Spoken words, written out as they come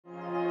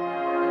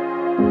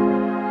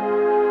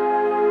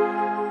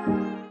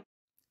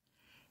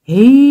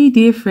Hey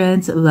dear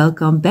friends,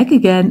 welcome back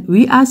again.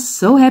 We are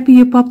so happy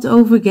you popped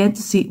over again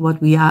to see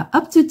what we are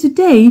up to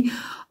today.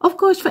 Of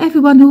course, for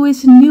everyone who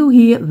is new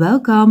here,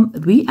 welcome.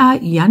 We are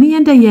Janny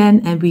and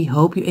Dyanne and we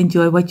hope you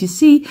enjoy what you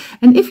see.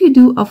 And if you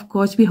do, of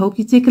course, we hope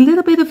you take a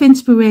little bit of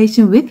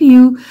inspiration with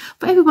you.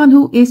 For everyone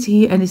who is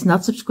here and is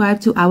not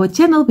subscribed to our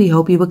channel, we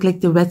hope you will click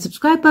the red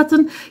subscribe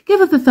button,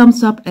 give us a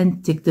thumbs up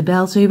and tick the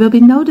bell so you will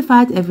be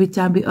notified every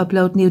time we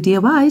upload new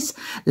DIYs.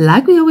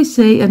 Like we always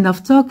say,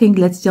 enough talking,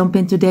 let's jump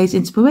in today's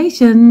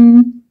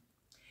inspiration.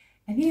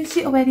 And here you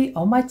see already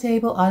on my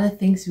table are the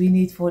things we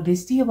need for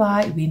this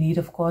DIY. We need,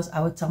 of course,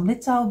 our tumbling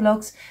towel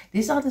blocks.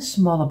 These are the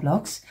smaller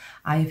blocks.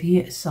 I have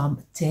here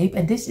some tape,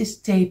 and this is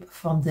tape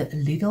from the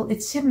Lidl.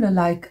 It's similar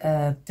like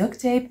duct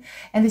tape,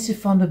 and this is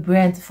from the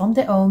brand from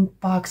their own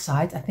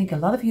Parkside. I think a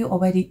lot of you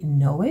already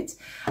know it.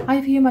 I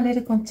have here my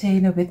little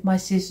container with my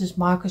scissors,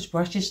 markers,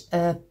 brushes,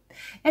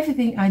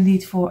 everything I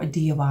need for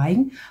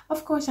DIYing.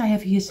 Of course, I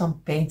have here some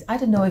paint. I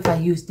don't know if I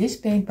use this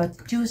paint,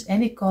 but choose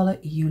any color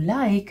you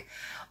like.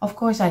 Of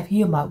course, I have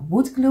here my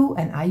wood glue,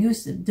 and I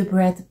use the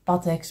brand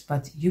Patex,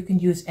 but you can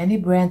use any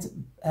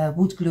brand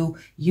wood glue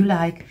you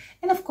like.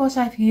 And of course,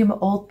 I have here my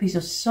old piece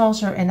of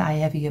saucer, and I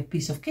have here a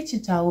piece of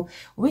kitchen towel,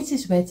 which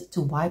is wet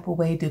to wipe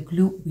away the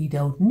glue we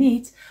don't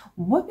need.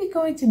 What we're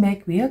going to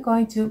make, we are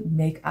going to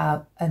make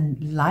a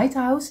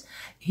lighthouse.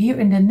 Here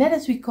in the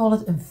Netherlands, we call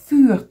it a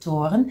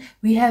vuurtoren.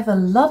 We have a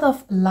lot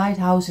of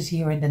lighthouses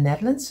here in the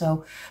Netherlands,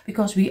 so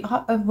because we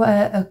are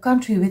a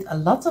country with a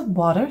lot of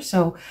water,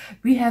 so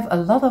we have a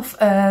lot of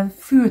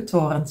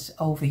vuurtorens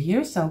over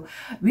here. So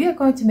we are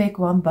going to make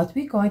one, but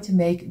we're going to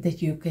make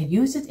that you can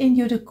use it in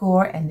your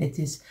decor, and it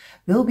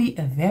will be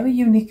a very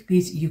unique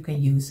piece you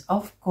can use.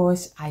 Of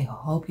course, I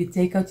hope you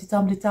take out your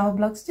tumbling towel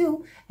blocks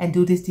too and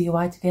do this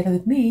DIY together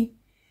with me.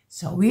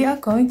 So we are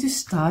going to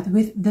start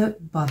with the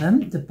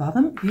bottom. The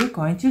bottom, we are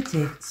going to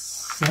take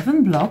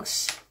 7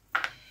 blocks.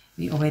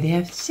 We already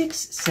have 6,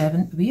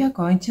 7. We are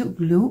going to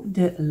glue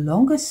the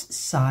longest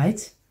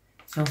side.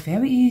 So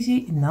very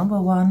easy.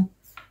 Number 1,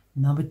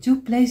 number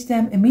 2, place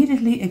them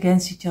immediately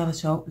against each other.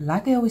 So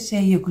like I always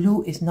say, your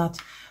glue is not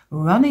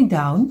running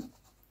down.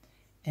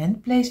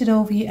 And place it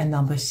over here. And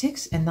number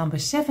 6 and number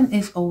 7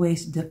 is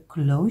always the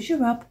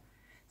closure up.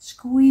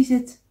 Squeeze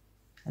it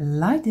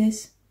like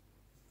this.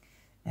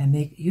 And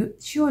make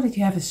sure that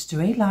you have a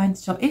straight line.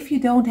 So if you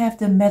don't have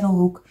the metal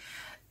hook,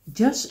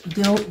 just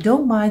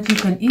don't mind. You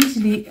can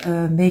easily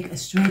make a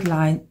straight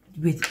line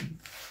with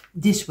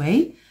this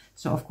way.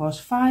 So of course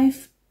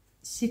 5,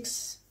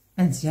 6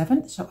 and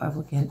 7. So I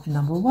will get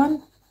number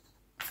 1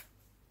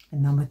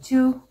 and number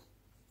 2,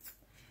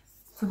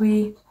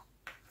 3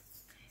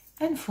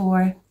 and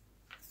 4,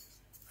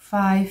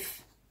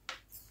 5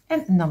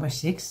 and number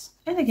 6.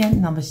 And again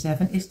number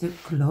 7 is the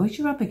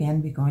closure up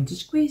again. We're going to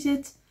squeeze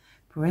it.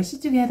 Press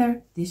it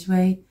together this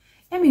way,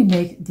 and we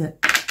make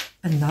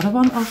another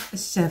one of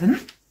 7.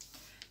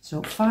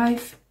 So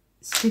 5,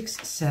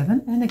 6,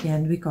 7, and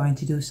again we're going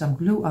to do some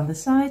glue on the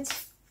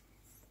sides.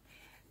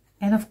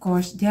 And of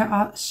course there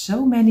are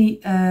so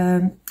many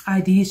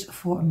ideas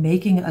for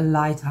making a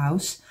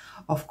lighthouse.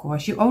 Of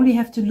course, you only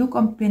have to look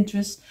on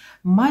Pinterest.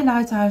 My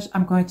lighthouse,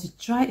 I'm going to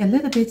try a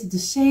little bit the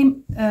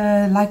same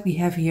like we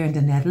have here in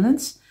the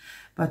Netherlands.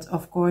 But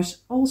of course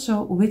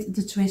also with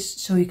the twist,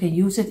 so you can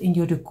use it in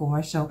your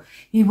decor. So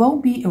it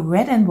won't be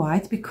red and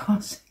white,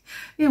 because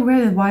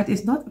red and white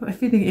is not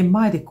fitting in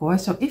my decor.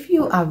 So if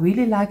you are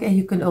really like, and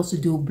you can also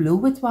do blue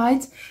with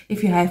white,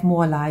 if you have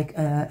more like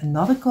a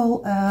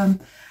nautical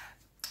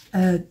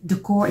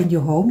decor in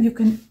your home, you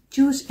can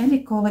choose any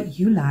color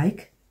you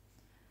like.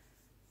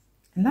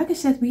 And like I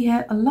said, we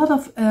have a lot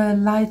of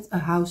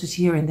lighthouses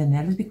here in the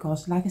Netherlands,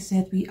 because like I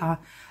said, we are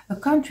a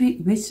country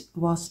which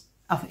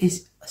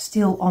is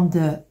still on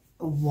the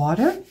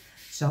water.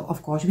 So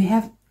of course we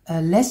have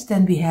less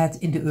than we had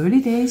in the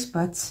early days,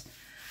 but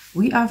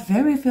we are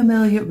very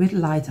familiar with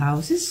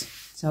lighthouses.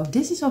 So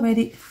this is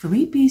already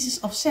 3 pieces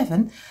of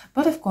 7,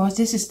 but of course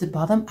this is the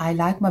bottom. I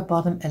like my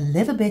bottom a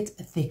little bit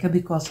thicker,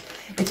 because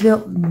it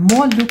will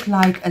more look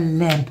like a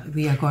lamp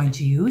we are going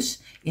to use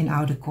in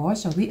our decor.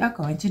 So we are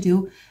going to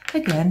do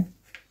again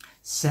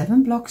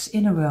 7 blocks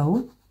in a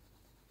row,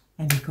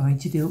 and we're going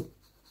to do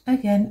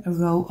again a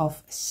row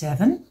of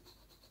 7.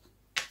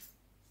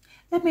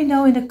 Let me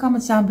know in the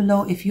comments down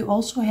below if you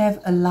also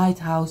have a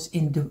lighthouse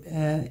in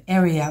the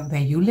area where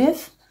you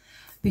live,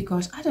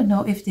 because I don't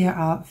know if they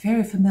are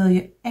very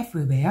familiar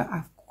everywhere.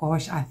 Of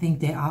course, I think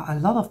there are a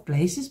lot of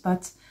places,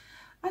 but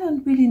I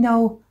don't really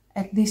know.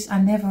 At least I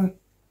never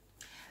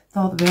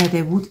thought where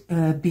there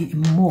would be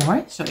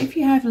more. So if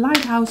you have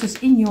lighthouses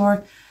in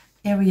your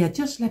area,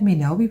 just let me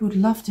know. We would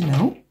love to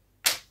know.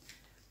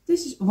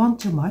 This is 1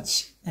 too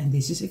much, and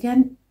this is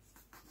again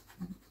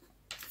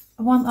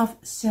 1 of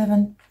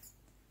 7.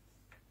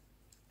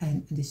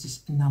 And this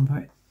is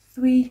number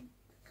 3,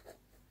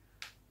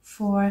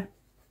 4,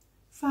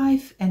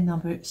 5 and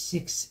number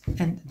 6.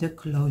 And the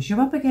closure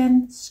up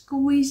again,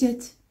 squeeze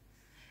it.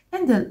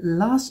 And the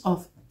last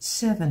of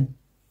 7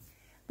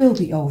 will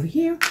be over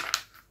here.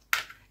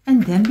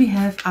 And then we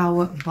have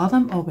our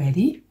bottom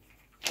already.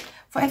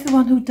 For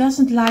everyone who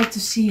doesn't like to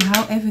see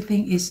how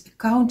everything is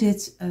counted,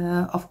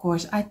 of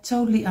course, I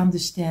totally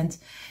understand.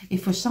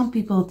 If for some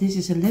people this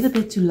is a little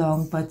bit too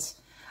long, but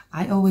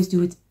I always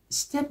do it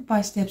step by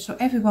step so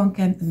everyone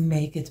can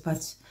make it.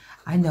 But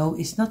I know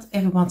it's not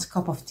everyone's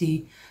cup of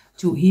tea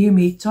to hear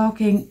me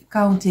talking,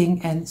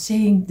 counting and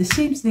saying the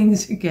same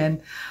things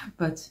again.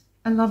 But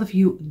a lot of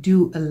you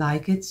do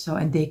like it, so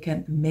and they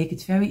can make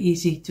it very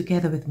easy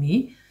together with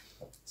me.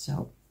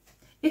 So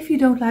if you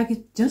don't like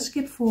it, just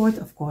skip forward.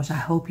 Of course, I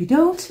hope you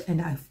don't. And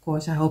of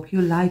course, I hope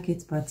you like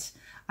it. But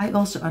I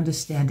also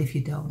understand if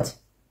you don't.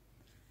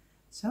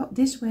 So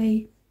this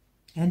way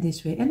and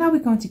this way. And now we're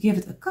going to give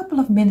it a couple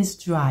of minutes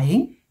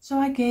drying. So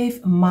I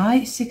gave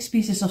my 6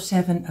 pieces of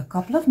 7 a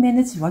couple of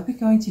minutes. What we're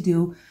going to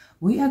do,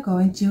 we are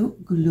going to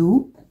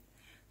glue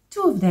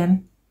 2 of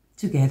them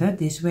together.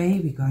 This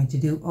way we're going to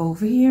do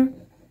over here.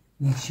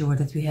 Make sure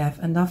that we have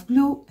enough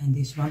glue. And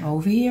this one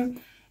over here.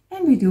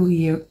 And we do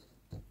here.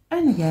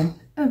 And again,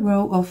 a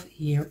row of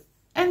here.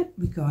 And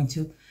we're going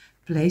to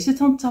place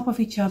it on top of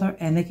each other.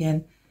 And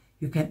again,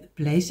 you can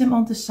place them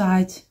on the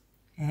side.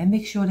 And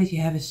make sure that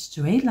you have a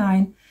straight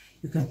line.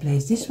 You can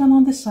place this one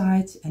on the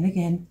side. And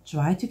again,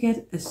 try to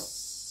get a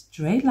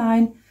straight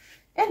line.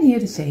 And here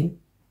the same.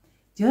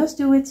 Just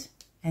do it.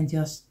 And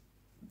just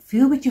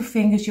feel with your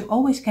fingers. You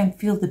always can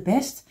feel the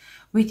best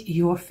with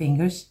your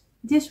fingers.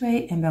 This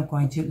way, and we're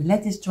going to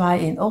let this dry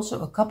in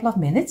also a couple of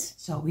minutes.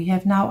 So we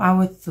have now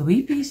our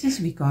 3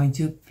 pieces. We're going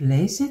to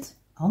place it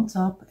on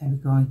top and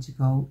we're going to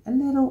go a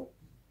little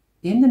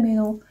in the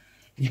middle.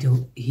 We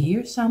do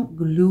here some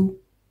glue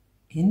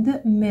in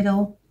the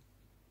middle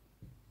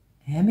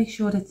and make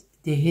sure that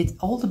they hit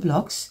all the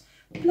blocks.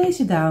 Place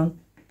it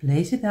down,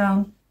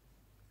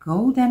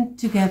 go them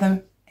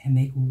together and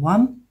make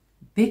one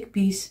big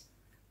piece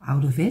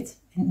out of it.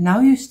 And now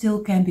you still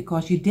can,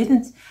 because you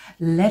didn't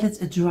let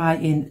it dry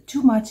in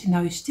too much,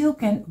 now you still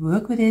can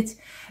work with it.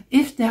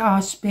 If there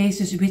are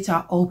spaces which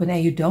are open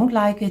and you don't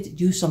like it,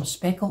 use some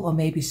speckle or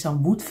maybe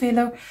some wood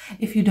filler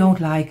if you don't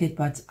like it.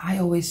 But I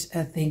always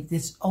think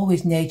this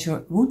always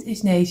nature, wood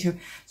is nature,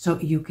 so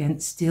you can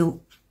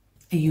still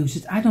use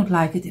it. I don't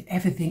like it if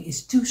everything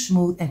is too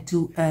smooth and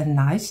too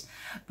nice.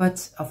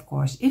 But of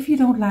course, if you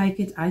don't like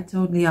it, I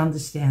totally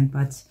understand.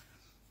 But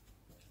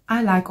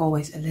I like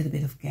always a little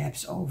bit of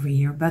gaps over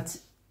here, but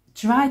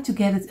try to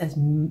get it as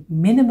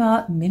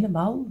minimal,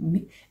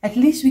 at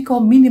least we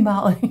call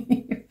minimal.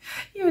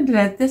 Even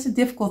that's a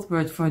difficult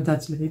word for a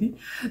Dutch lady.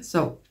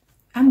 So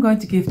I'm going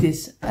to give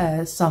this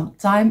some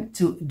time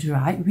to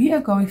dry. We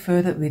are going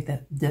further with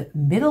the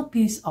middle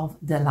piece of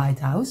the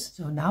lighthouse.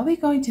 So now we're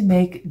going to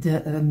make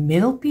the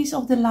middle piece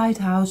of the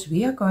lighthouse.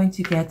 We are going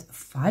to get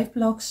 5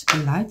 blocks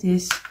like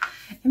this,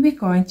 and we're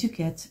going to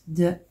get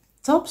the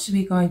tops.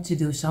 We're going to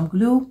do some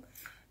glue.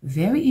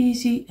 Very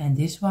easy. And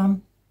this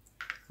one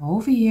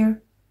over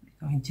here,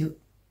 we're going to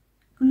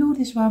glue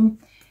this one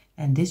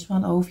and this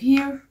one over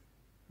here,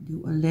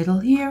 do a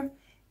little here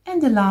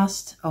and the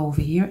last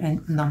over here.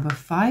 And number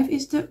 5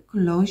 is the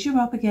closure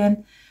up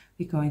again.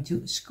 We're going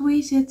to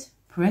squeeze it,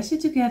 press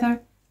it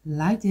together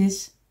like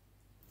this,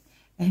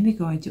 and we're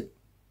going to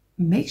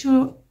make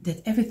sure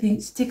that everything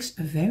sticks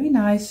very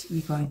nice.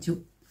 We're going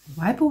to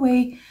wipe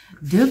away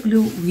the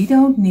glue we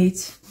don't need.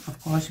 Of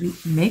course, we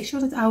make sure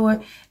that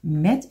our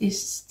mat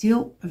is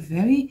still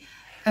very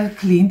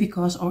clean,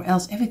 because or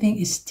else everything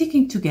is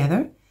sticking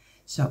together.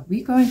 So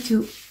we're going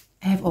to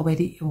have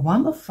already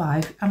 1 of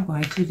 5. I'm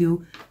going to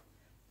do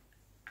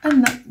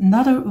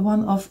another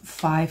 1 of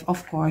 5.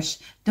 Of course,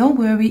 don't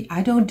worry,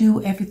 I don't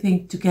do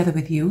everything together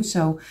with you,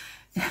 so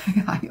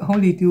I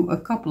only do a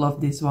couple of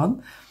this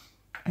one.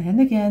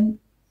 And again,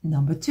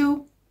 number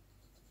 2,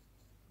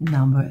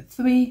 number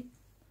 3,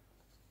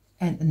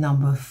 and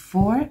number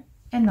 4,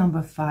 and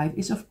number 5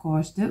 is of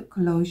course the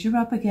closure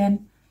up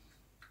again,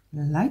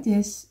 like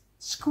this.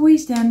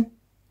 Squeeze them,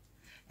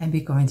 and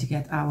we're going to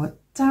get our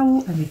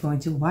towel and we're going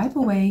to wipe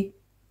away,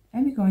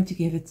 and we're going to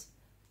give it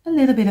a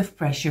little bit of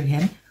pressure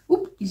again.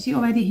 Oop, you see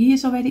already, he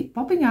is already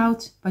popping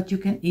out, but you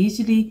can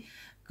easily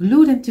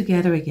glue them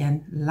together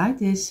again like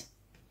this,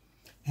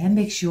 and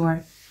make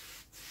sure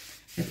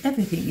that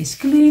everything is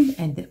clean.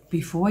 And that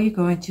before you're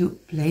going to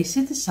place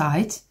it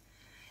aside.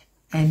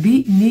 And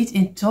we need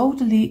in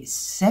totally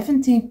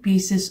 17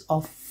 pieces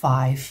of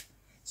 5.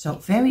 So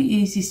very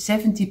easy,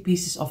 70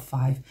 pieces of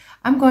 5.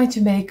 I'm going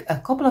to make a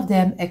couple of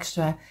them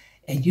extra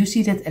and you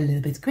see that a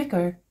little bit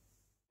quicker.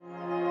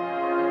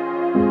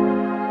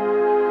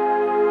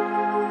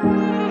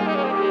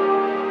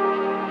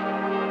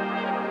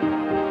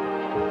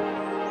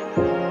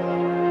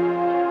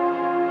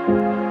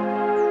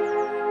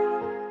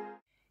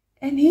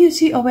 And here you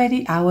see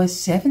already our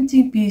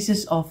 17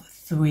 pieces of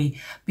 3.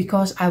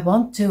 Because I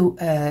want to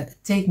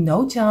take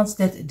no chance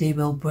that they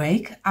will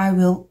break, I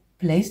will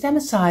place them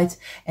aside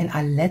and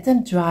I let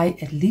them dry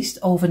at least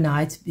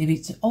overnight. Maybe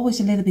it's always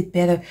a little bit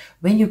better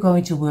when you're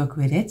going to work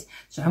with it.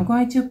 So I'm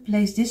going to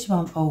place this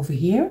one over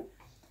here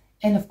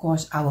And of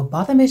course our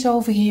bottom is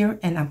over here,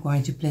 and I'm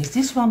going to place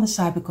this one on the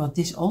side because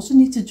this also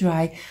needs to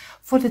dry.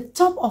 For the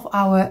top of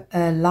our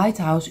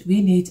lighthouse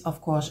we need of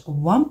course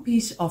one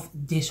piece of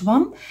this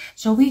one.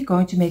 So we're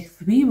going to make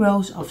 3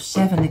 rows of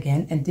 7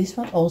 again, and this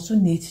one also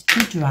needs to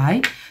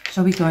dry.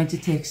 So we're going to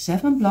take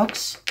 7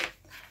 blocks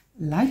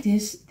like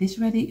this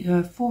ready,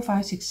 4,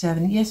 5, 6,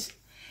 7, yes.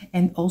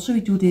 And also we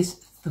do this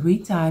 3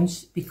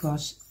 times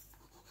because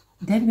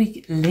then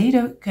we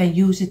later can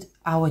use it,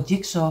 our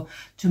jigsaw,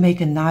 to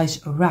make a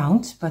nice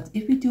round. But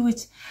if we do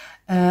it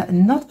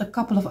not a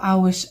couple of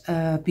hours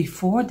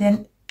before,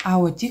 then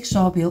our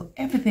jigsaw will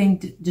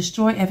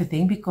destroy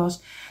everything,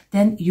 because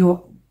then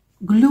your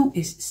glue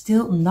is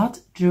still not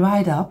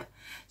dried up.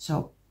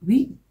 So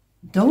we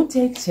don't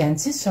take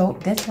chances. So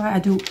that's why I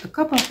do a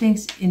couple of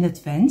things in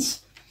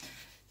advance.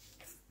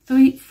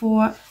 3,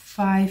 4,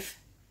 5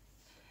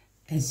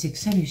 and 6,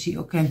 7. You see,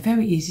 okay,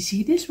 very easy.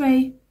 See this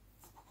way.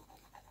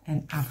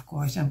 And of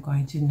course I'm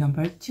going to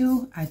number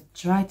 2. I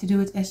try to do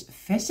it as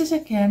fast as I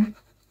can.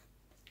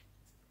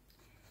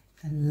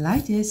 And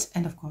like this.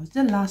 And of course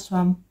the last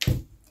one.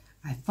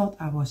 I thought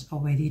I was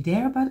already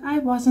there, but I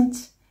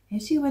wasn't. You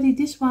see already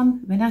this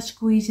one, when I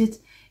squeeze it,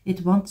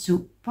 it wants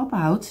to pop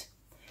out.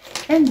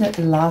 And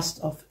the last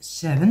of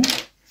 7.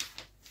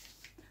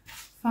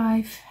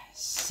 5,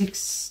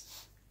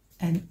 6,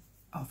 and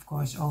of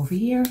course over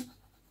here.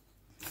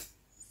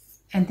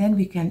 And then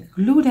we can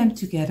glue them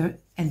together,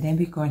 and then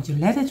we're going to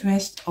let it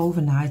rest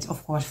overnight.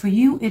 Of course for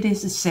you it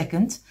is a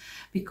second,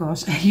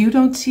 because you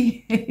don't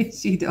see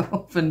the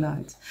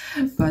overnight.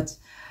 But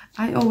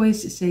I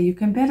always say you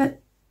can better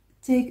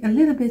take a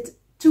little bit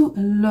too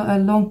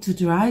long to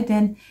dry,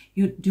 then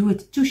you do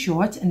it too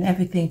short and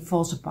everything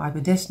falls apart.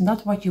 But that's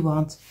not what you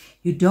want.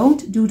 You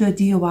don't do the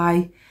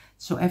DIY,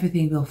 so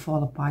everything will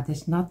fall apart.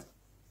 That's not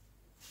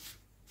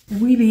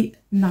really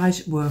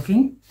nice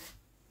working.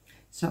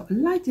 So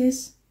like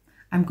this.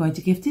 I'm going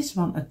to give this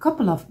one a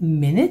couple of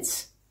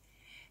minutes.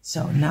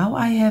 So now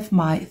I have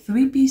my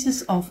 3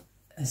 pieces of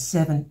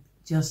 7.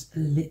 Just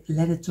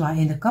let it dry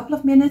in a couple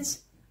of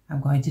minutes.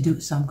 I'm going to do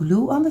some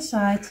glue on the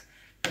side,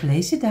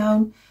 place it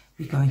down.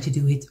 We're going to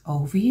do it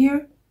over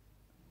here.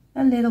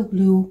 A little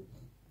glue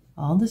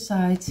on the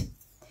side.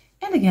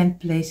 And again,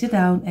 place it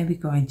down, and we're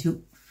going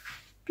to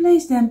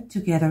place them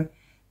together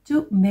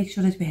to make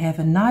sure that we have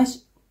a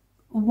nice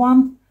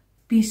one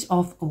piece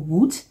of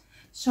wood,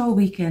 so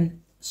we can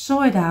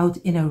saw it out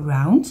in a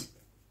round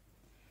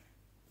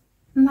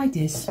like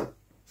this.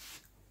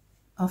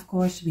 Of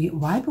course we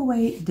wipe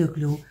away the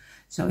glue,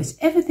 so as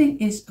everything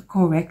is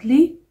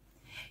correctly.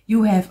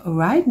 You have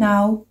right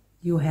now,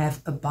 you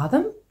have a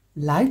bottom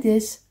like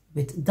this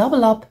with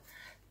double up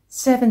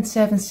 7,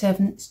 7,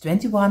 7 is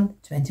 21,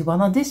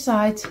 21 on this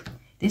side.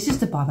 This is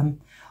the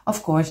bottom.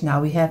 Of course now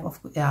we have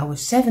our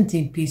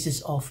 17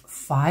 pieces of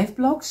 5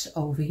 blocks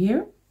over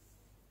here.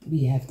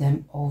 We have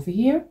them over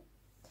here.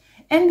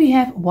 And we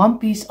have 1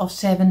 piece of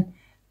 7,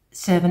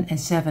 7 and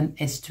 7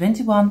 is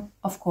 21.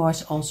 Of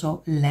course,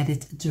 also let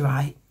it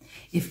dry.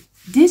 If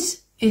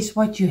this is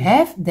what you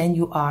have, then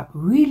you are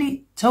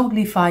really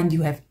totally fine.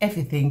 You have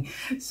everything.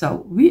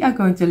 So we are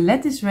going to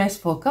let this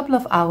rest for a couple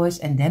of hours,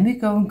 and then we're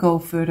going to go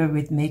further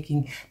with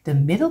making the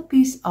middle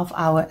piece of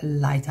our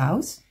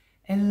lighthouse.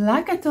 And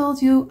like I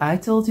told you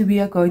we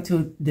are going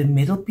to the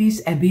middle piece,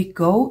 and we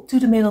go to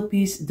the middle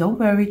piece, don't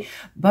worry.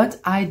 But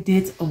I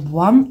did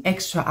 1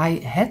 extra. I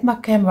had my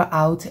camera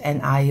out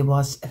and I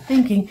was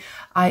thinking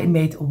I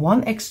made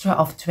 1 extra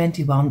of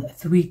 21,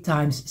 3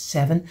 times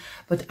 7.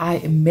 But I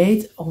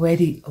made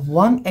already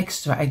 1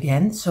 extra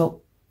again.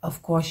 So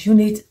of course you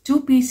need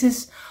 2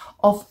 pieces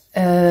of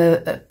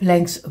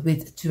planks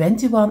with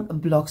 21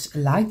 blocks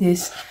like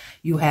this.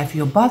 You have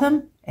your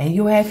bottom. And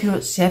you have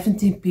your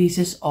 17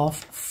 pieces of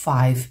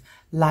 5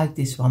 like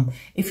this one.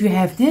 If you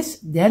have this,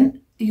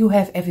 then you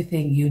have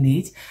everything you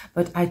need.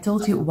 But I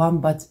told you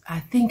 1, but I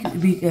think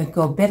we can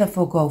go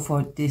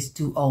for this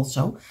 2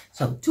 also.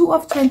 So 2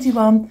 of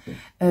 21,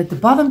 the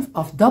bottom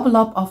of double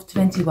up of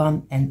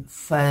 21, and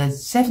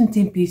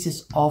 17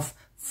 pieces of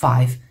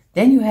 5.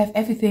 Then you have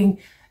everything,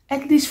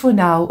 at least for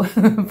now,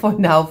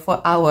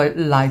 for our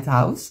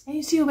lighthouse. And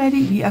you see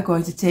already, we are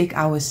going to take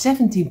our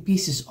 17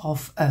 pieces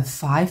of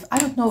 5. I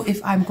don't know if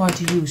I'm going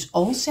to use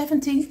all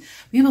 17.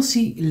 We will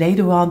see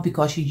later on,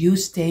 because you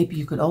use tape.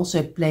 You can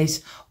also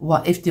place,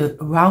 if the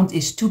round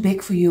is too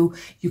big for you,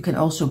 you can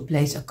also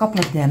place a couple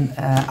of them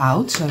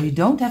out. So you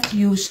don't have to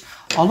use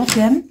all of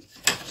them.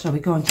 So we're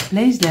going to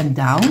place them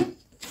down,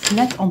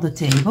 flat on the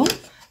table,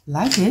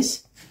 like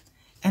this.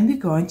 And we're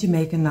going to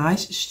make a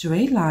nice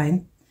straight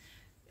line.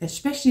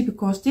 Especially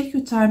because, take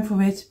your time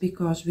for it,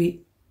 because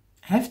we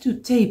have to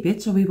tape it.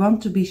 So we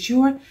want to be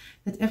sure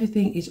that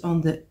everything is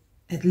on the,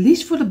 at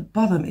least for the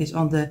bottom, is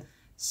on the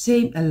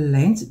same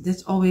length.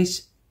 That's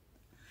always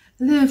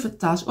a little bit of a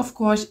task. Of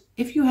course,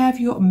 if you have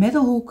your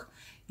metal hook,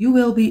 you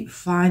will be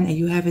fine and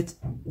you have it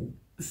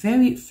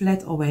very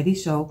flat already.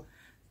 So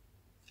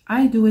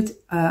I do it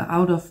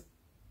out of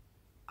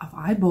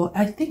eyeball.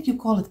 I think you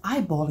call it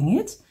eyeballing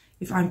it,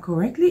 if I'm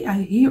correctly.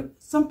 I hear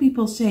some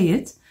people say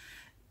it.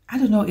 I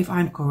don't know if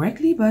I'm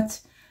correctly,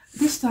 but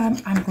This time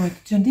I'm going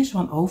to turn this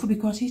one over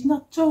because he's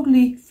not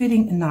totally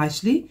fitting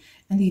nicely,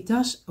 and he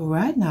does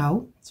right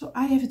now. So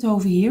I have it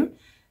over here,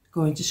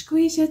 going to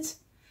squeeze it,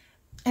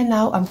 and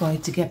now I'm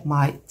going to get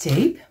my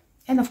tape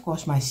and of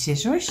course my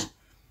scissors.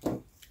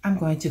 I'm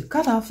going to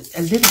cut off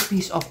a little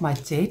piece of my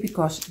tape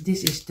because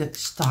this is the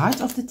start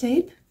of the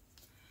tape,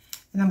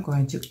 and I'm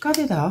going to cut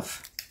it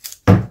off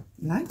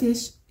like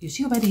this. You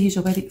see already he's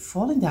already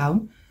falling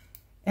down,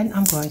 and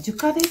I'm going to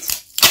cut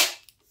it.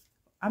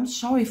 I'm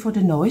sorry for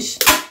the noise.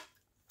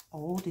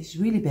 Oh, this is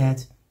really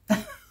bad.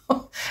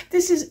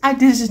 This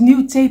is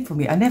new tape for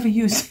me. I never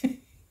used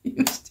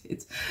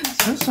it.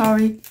 So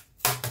sorry.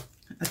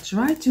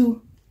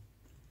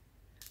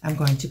 I'm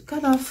going to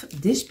cut off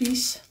this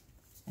piece,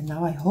 and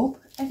now I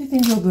hope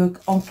everything will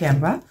work on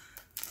camera.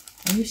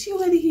 And you see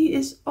already he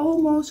is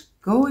almost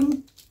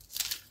going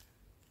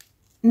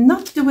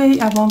not the way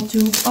I want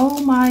to. Oh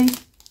my,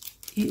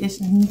 he is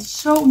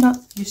so not,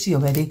 you see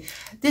already.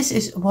 This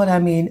is what I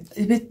mean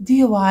with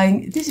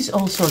DIY. This is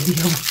also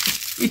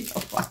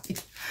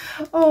DIY.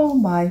 Oh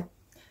my.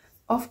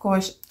 Of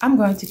course, I'm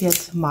going to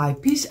get my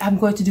piece. I'm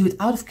going to do it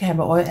out of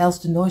camera or else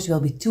the noise will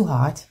be too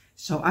hard.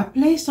 So I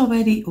placed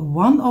already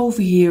one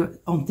over here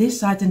on this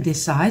side and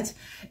this side.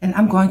 And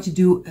I'm going to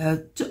do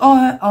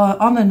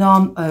on and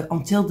on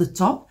until the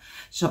top.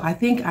 So I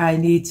think I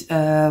need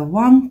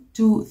 1,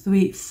 2,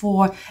 3,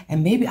 4,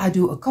 and maybe I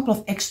do a couple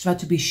of extra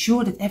to be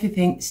sure that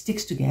everything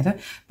sticks together.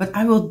 But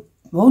I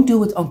won't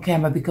do it on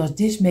camera because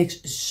this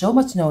makes so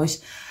much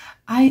noise.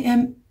 I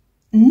am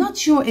not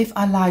sure if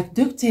I like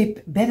duct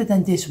tape better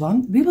than this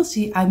one. We will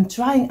see. I'm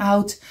trying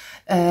out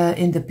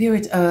in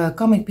the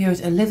coming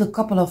period a little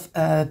couple of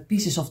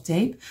pieces of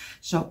tape.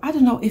 So I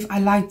don't know if I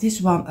like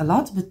this one a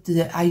lot, but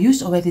I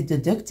used already the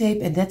duct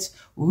tape and that's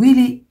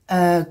really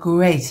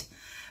great.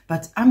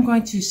 But I'm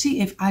going to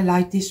see if I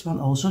like this one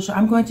also. So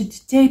I'm going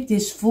to tape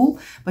this full,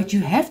 but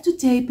you have to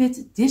tape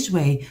it this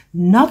way,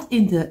 not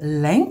in the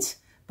length,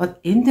 but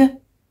in the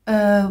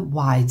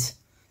wide.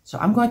 So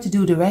I'm going to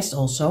do the rest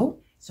also.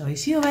 So you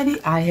see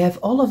already, I have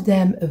all of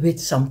them with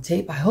some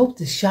tape. I hope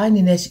the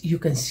shininess, you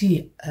can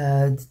see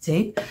the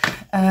tape.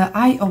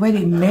 I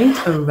already made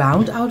a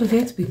round out of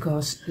it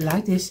because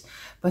like this.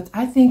 But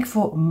I think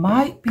for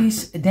my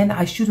piece, then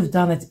I should have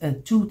done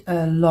it too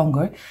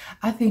longer.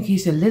 I think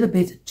he's a little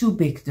bit too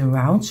big, the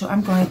round. So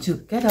I'm going to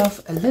get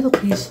off a little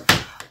piece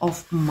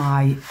of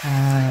my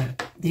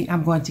thing.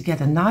 I'm going to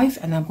get a knife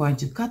and I'm going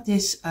to cut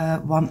this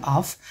one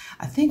off.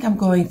 I think I'm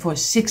going for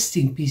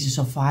 16 pieces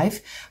of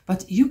 5.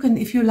 But you can,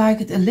 if you like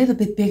it a little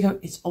bit bigger,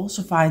 it's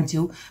also fine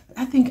too. But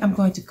I think I'm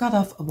going to cut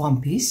off one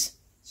piece.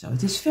 So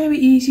it is very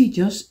easy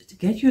just to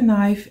get your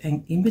knife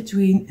and in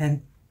between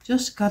and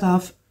just cut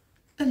off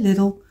a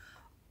little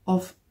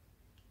of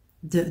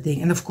the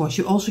thing. And of course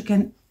you also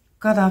can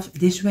cut off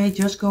this way,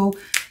 just go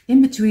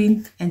in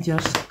between and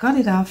just cut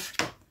it off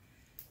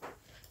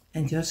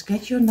and just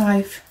get your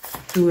knife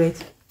through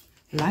it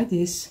like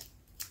this.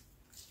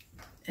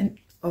 And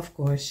of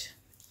course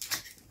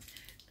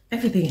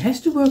everything has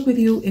to work with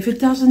you. If it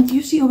doesn't,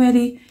 you see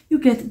already, you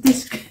get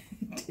this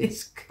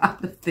this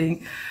kind of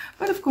thing.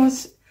 But of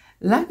course,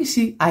 like you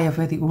see, I have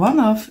already one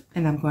off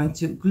and I'm going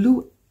to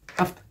glue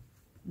up,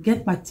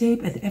 get my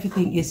tape, and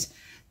everything is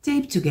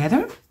taped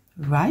together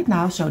right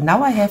now. So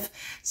now I have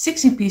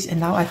 16 pieces, and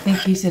now I think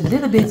he's a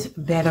little bit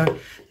better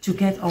to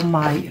get on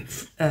my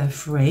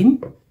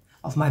frame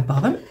of my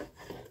bottom.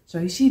 So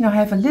you see now I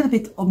have a little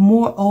bit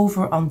more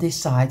over on this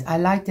side. I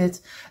like that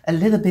a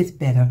little bit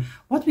better.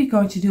 What we're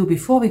going to do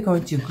before we're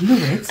going to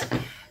glue it,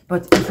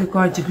 but if we're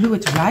going to glue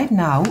it right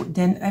now,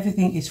 then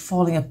everything is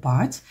falling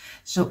apart.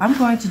 So I'm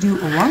going to do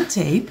one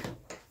tape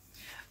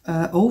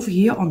over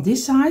here on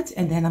this side,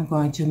 and then I'm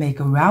going to make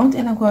a round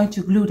and I'm going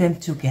to glue them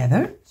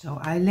together. So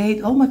I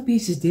laid all my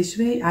pieces this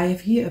way. I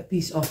have here a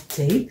piece of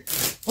tape.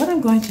 What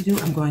I'm going to do,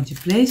 I'm going to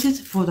place it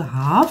for the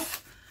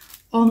half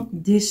on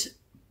this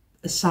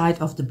side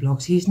of the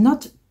blocks. He's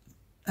not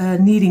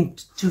needing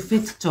to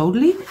fit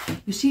totally.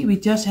 You see, we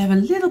just have a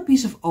little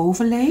piece of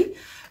overlay.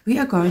 We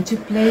are going to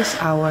place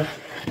our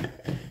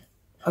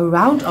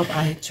round up.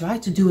 I try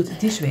to do it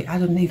this way. I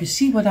don't even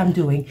see what I'm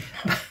doing.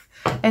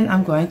 And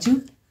I'm going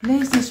to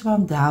place this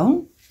one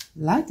down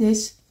like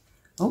this.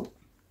 Oh,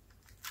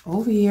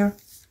 over here.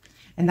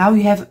 And now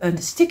we have a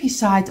sticky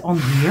side on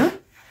here.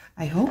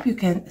 I hope you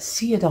can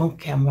see it on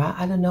camera.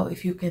 I don't know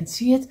if you can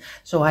see it.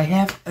 So I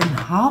have a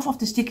half of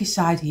the sticky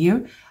side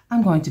here.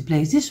 I'm going to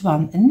place this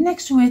one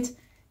next to it,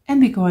 and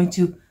we're going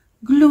to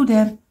glue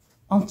them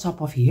on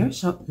top of here.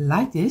 So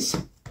like this.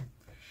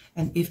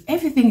 And if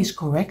everything is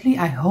correctly,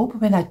 I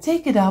hope when I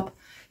take it up,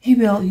 he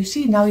will, you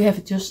see, now you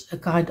have just a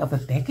kind of a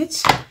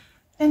package.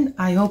 And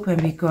I hope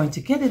when we're going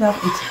to get it up,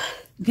 it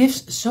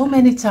gives so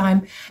many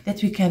time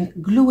that we can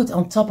glue it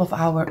on top of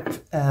our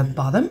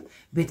bottom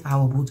with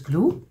our wood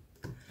glue.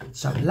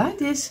 So like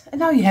this, and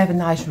now you have a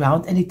nice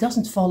round and it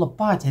doesn't fall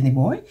apart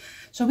anymore.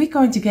 So we're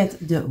going to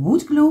get the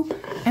wood glue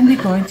and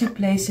we're going to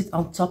place it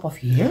on top of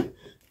here.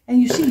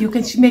 And you see, you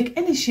can make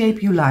any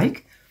shape you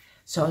like.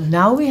 So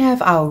now we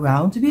have our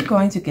round. We're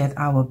going to get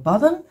our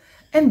bottom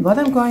And what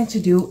I'm going to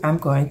do, I'm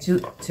going to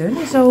turn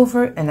this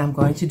over, and I'm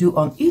going to do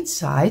on each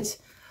side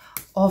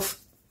of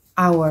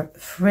our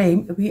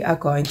frame, we are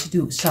going to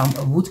do some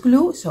wood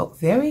glue. So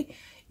very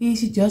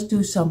easy, just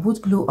do some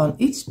wood glue on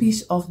each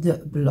piece of the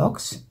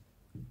blocks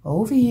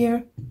over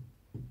here.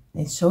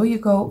 And so you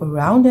go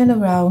around and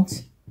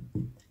around.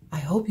 I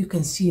hope you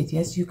can see it.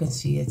 Yes, you can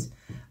see it.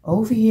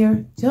 Over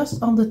here,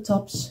 just on the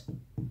tops.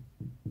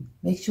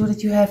 Make sure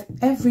that you have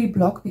every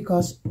block,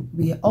 because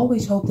we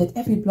always hope that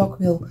every block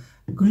will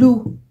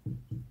glue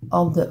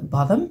on the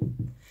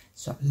bottom.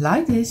 So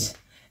like this.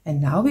 And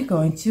now we're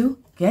going to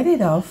get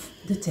it off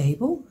the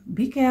table.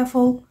 Be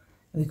careful.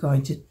 We're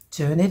going to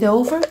turn it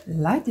over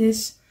like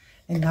this.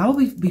 And now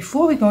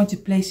before we're going to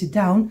place it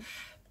down,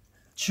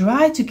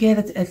 try to get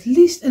it at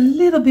least a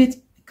little bit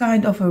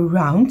kind of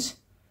around.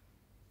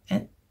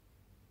 And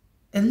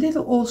a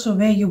little also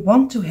where you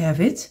want to have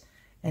it.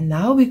 And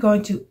now we're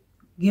going to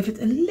give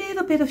it a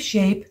little bit of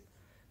shape,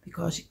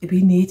 because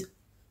we need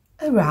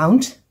a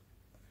round.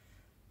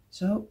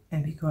 So,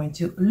 and we're going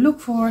to look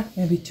for,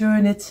 when we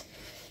turn it,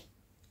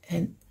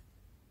 and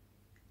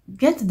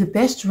get the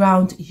best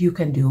round you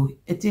can do.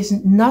 It is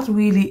not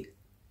really,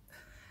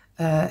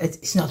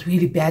 it's not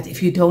really bad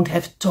if you don't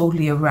have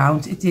totally a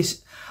round. It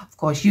is, of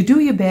course, you do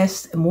your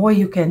best, the more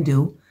you can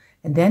do.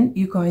 And then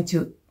you're going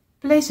to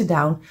place it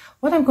down.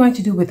 What I'm going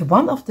to do with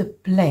one of the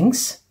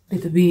planks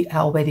that we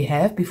already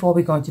have, before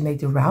we're going to make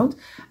the round,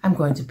 I'm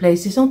going to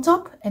place this on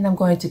top, and I'm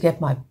going to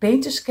get my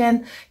painter's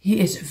can. He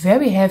is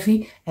very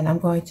heavy, and I'm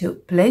going to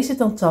place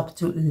it on top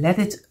to let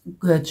it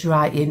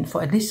dry in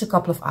for at least a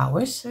couple of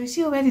hours. So you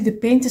see already the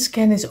painter's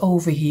can is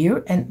over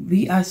here, and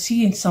we are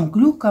seeing some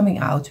glue coming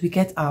out. We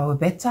get our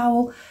wet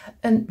towel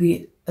and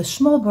a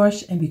small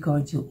brush, and we're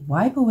going to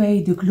wipe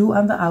away the glue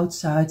on the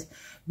outside,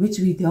 which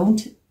we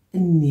don't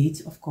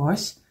need, of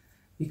course.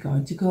 We're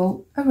going to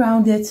go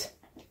around it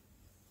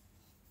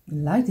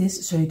like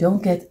this, so you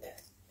don't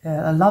get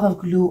a lot of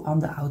glue on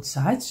the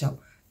outside. So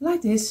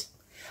like this.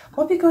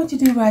 What we're going to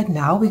do right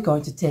now, we're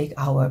going to take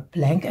our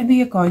plank, and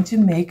we are going to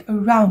make a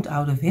round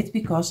out of it,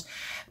 because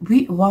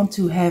we want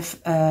to have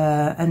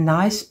a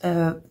nice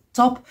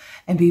top,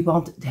 and we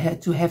want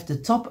to have the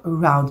top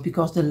round,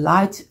 because the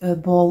light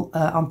ball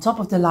on top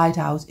of the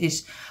lighthouse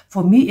is,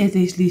 for me at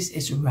least,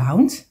 is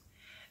round.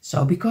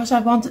 So because I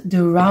want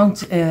the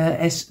round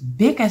as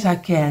big as I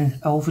can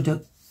over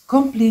the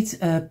complete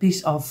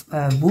piece of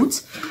wood,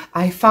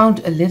 I found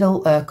a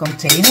little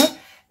container,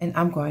 and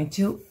I'm going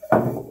to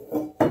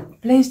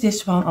place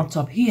this one on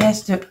top. He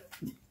has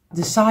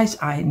the size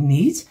I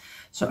need,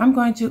 so I'm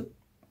going to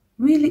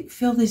really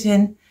fill this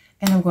in,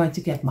 and I'm going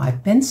to get my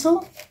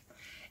pencil.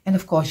 And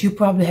of course you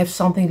probably have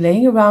something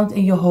laying around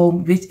in your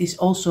home which is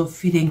also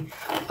fitting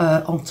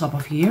on top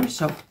of here.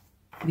 So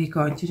we're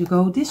going to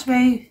go this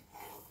way,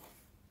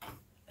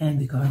 and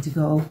we're going to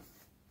go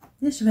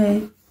this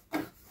way,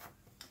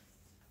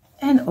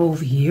 and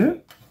over here,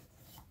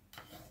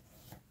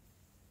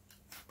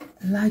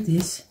 like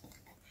this.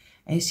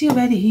 And you see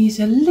already he's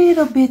a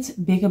little bit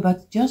bigger,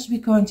 but just we're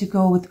going to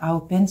go with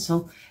our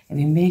pencil, and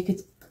we make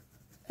it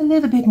a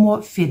little bit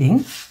more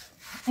fitting.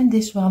 And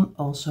this one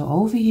also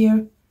over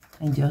here,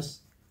 and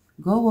just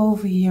go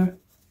over here.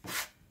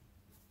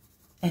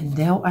 And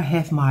now I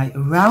have my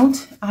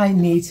round I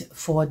need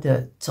for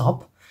the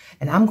top.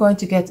 And I'm going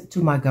to get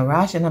to my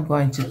garage, and I'm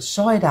going to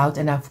saw it out.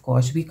 And of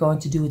course we're going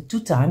to do it 2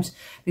 times,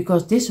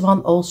 because this one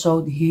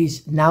also,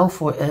 he's now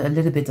for a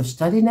little bit of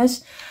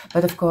sturdiness.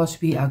 But of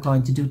course we are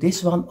going to do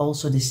this one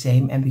also the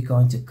same, and we're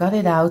going to cut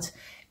it out,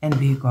 and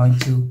we're going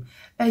to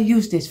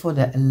use this for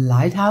the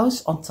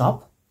lighthouse on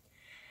top.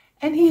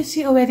 And here you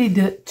see already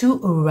the 2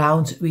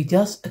 rounds we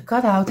just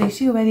cut out. You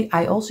see already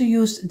I also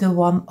used the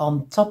one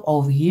on top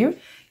over here.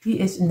 He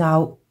is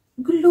now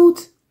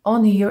glued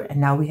on here,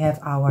 and now we have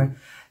our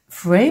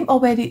frame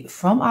already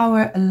from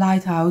our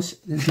lighthouse.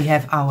 We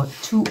have our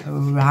 2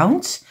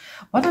 rounds.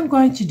 What I'm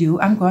going to do,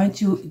 I'm going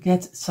to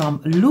get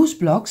some loose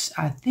blocks.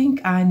 I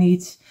think I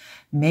need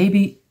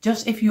maybe,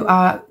 just if you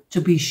are to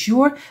be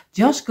sure,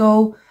 just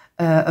go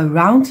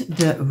around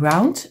the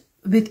round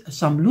with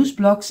some loose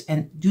blocks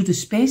and do the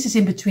spaces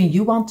in between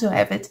you want to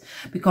have it,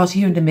 because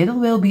here in the middle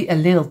will be a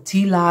little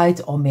tea light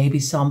or maybe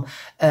some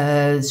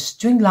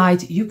string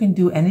light. You can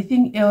do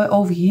anything.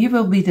 Over here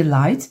will be the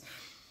light,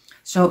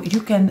 so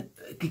you can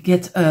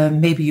get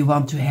maybe you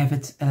want to have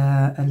it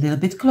a little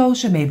bit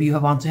closer, maybe you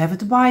want to have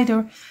it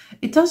wider.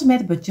 It doesn't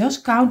matter, but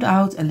just count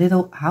out a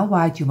little how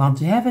wide you want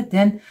to have it,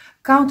 then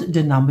count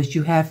the numbers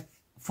you have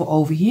for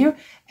over here.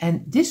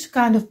 And this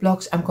kind of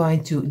blocks, I'm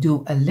going to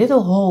do a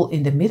little hole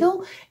in the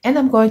middle, and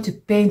I'm going to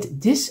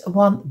paint this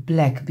one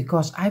black,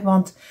 because I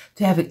want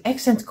to have an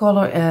accent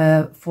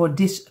color for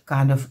this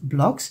kind of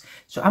blocks.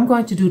 So I'm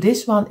going to do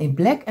this one in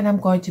black, and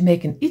I'm going to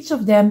make in each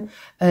of them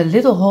a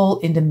little hole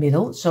in the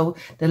middle, so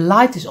the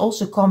light is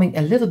also coming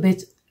a little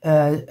bit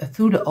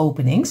through the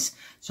openings.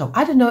 So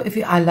I don't know if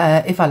I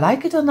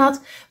like it or not,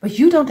 but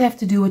you don't have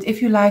to do it.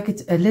 If you like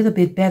it a little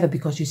bit better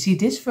because you see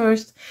this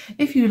first,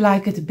 if you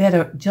like it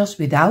better just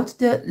without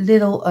the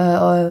little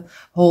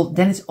hole,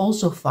 then it's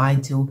also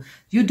fine too.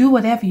 You do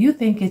whatever you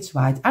think it's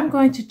right. I'm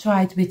going to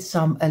try it with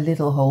some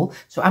little hole.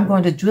 So I'm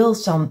going to drill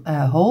some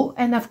hole,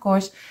 and of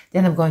course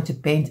then I'm going to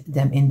paint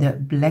them in the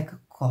black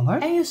color.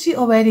 And you see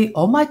already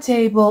on my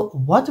table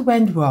what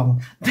went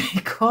wrong,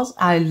 because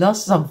I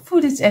lost some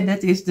footage, and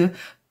that is the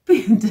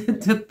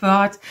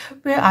part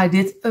where I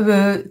did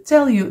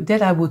tell you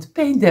that I would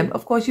paint them.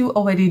 Of course, you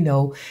already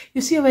know.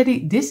 You see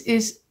already, this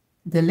is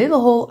the little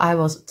hole I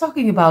was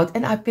talking about,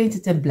 and I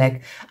painted them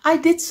black. I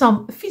did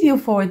some video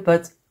for it,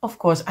 but of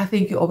course, I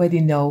think you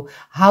already know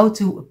how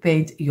to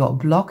paint your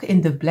block in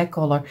the black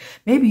color.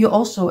 Maybe you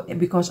also,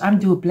 because I'm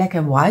doing black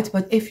and white,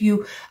 but if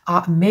you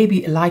are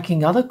maybe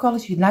liking other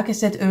colors, like I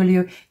said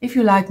earlier, if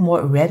you like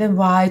more red and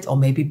white, or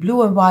maybe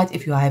blue and white,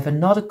 if you have a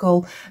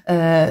nautical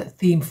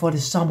theme for the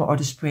summer or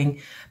the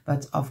spring.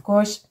 But of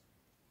course,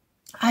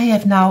 I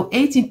have now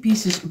 18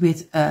 pieces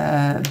with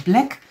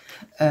black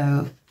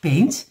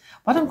paint.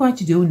 What I'm going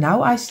to do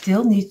now, I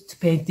still need to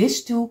paint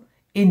this too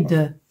in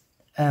the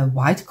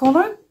white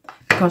color,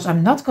 because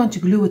I'm not going to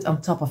glue it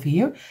on top of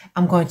here.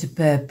 I'm going to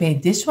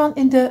paint this one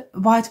in the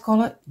white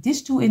color,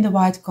 this two in the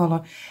white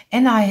color,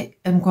 and I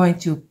am going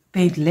to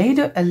paint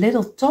later a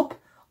little top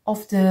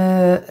of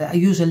the, I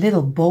use a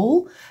little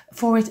bowl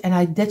for it,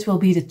 and that will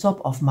be the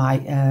top of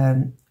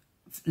my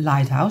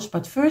lighthouse.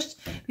 But first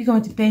we're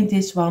going to paint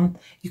this one.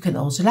 You can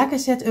also, like I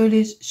said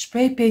earlier,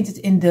 spray paint it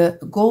in the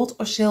gold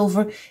or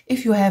silver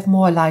if you have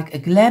more like a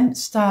glam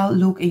style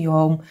look in your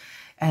home.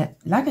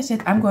 Like I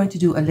said, I'm going to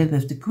do a little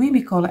bit of the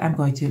creamy color. I'm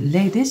going to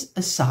lay this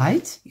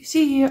aside. You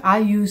see here, I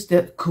use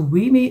the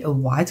creamy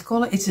white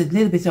color. It's a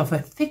little bit of a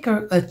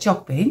thicker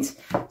chalk paint.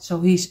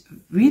 So he's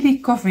really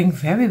covering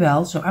very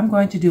well. So I'm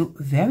going to do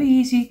very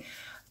easy.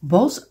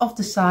 Both of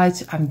the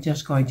sides, I'm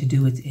just going to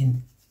do it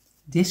in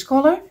this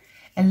color.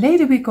 And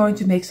later we're going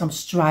to make some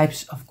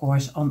stripes, of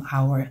course, on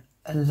our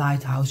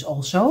lighthouse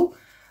also.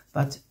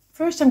 But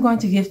first I'm going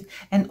to give,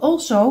 and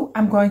also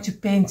I'm going to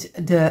paint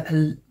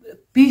the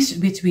piece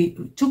which we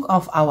took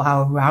off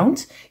our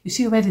round. You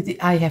see already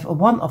I have a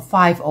 1 or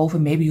 5 over,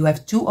 maybe you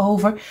have 2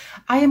 over.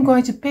 I am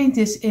going to paint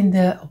this in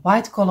the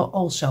white color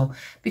also,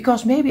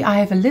 because maybe I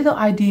have a little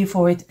idea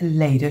for it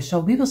later. So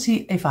we will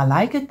see if I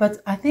like it,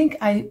 but I think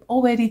I'm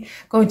already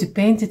going to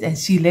paint it and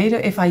see later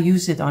if I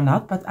use it or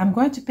not. But I'm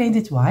going to paint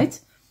it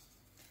white.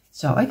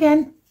 So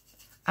again,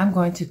 I'm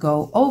going to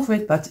go over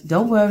it, but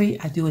don't worry,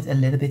 I do it a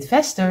little bit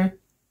faster.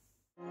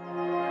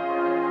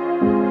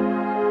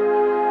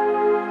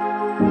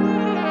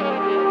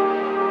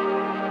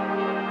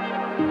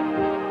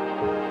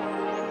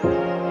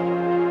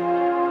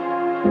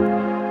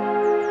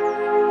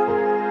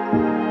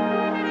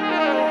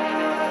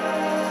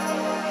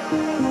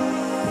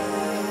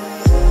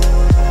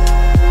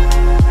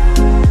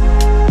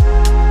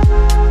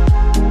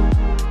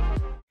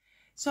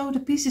 So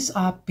the pieces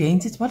are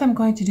painted. What I'm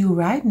going to do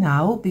right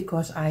now,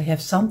 because I have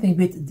something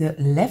with the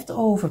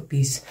leftover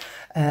piece,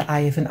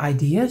 I have an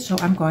idea. So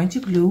I'm going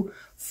to glue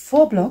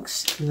 4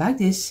 blocks like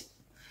this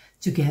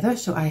together.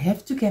 So I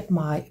have to get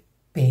my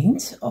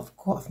paint, of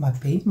course, my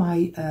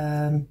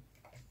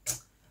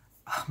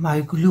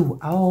glue.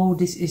 Oh,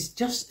 this is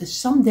just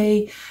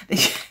someday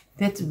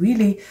that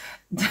really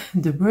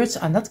the words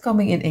are not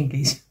coming in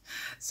English.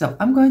 So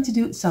I'm going to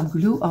do some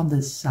glue on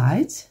the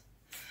side.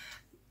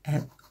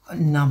 And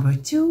number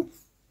 2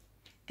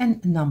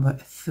 and number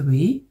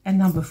 3 and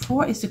number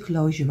 4 is the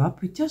closure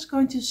up. We're just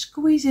going to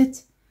squeeze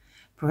it,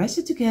 press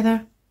it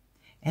together,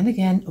 and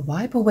again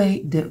wipe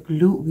away the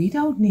glue we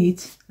don't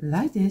need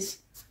like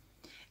this.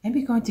 And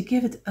we're going to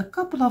give it a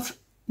couple of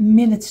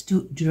minutes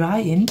to dry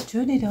in,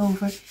 turn it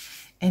over,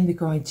 and we're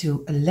going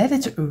to let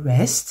it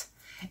rest.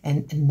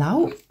 And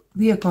now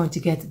we are going to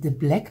get the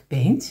black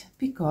paint,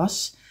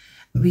 because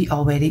we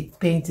already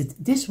painted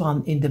this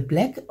one in the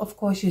black. Of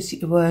course, you see,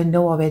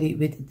 know already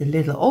with the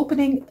little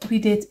opening we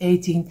did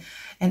 18.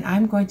 And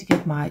I'm going to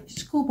get my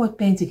schoolboard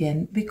paint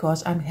again,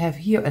 because I have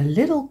here a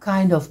little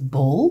kind of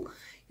bowl.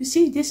 You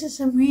see, this is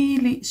a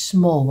really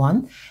small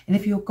one. And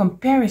if you're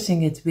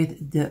comparing it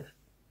with the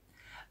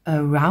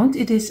round,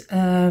 it is,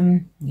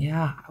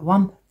 yeah,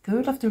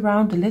 1/3 of the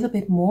round, a little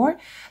bit more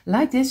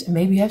like this.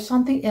 Maybe you have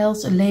something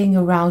else laying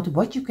around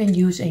what you can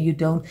use, and you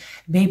don't,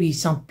 maybe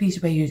some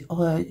piece where you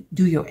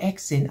do your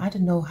eggs in. I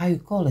don't know how you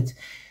call it.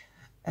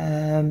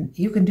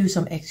 You can do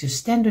some extra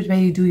standard where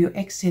you do your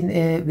eggs in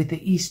with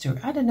the Easter.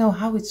 I don't know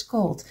how it's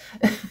called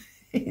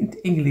in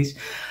English.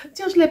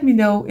 Just let me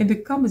know in the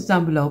comments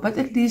down below, but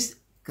at least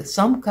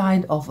some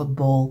kind of a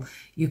bowl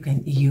you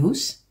can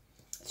use.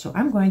 So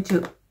I'm going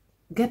to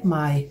get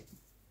my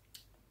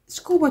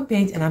schoolboard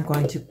paint, and I'm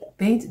going to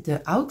paint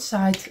the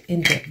outside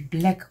in the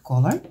black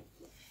color.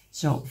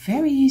 So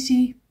very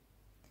easy.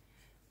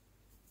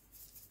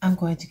 I'm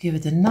going to give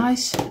it a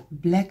nice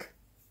black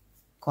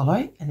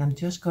color, and I'm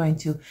just going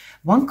to,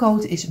 1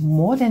 coat is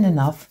more than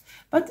enough,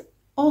 but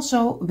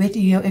Also with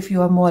you, if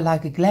you are more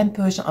like a glam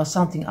person or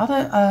something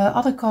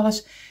other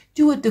colors,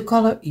 do it the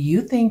color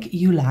you think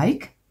you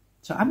like.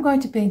 So I'm going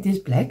to paint this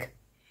black.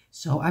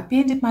 So I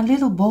painted my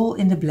little bowl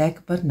in the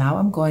black, but now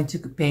I'm going to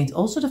paint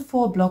also the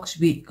 4 blocks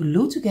we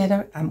glue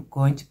together. I'm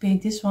going to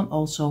paint this one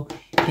also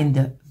in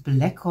the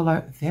black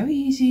color, very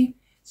easy.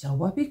 So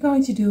what we're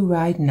going to do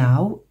right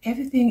now,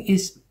 everything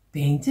is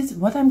painted.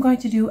 What I'm going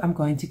to do, I'm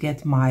going to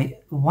get my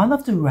one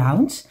of the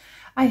rounds.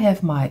 I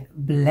have my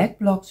black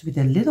blocks with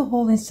a little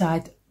hole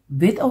inside,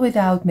 with or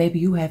without, maybe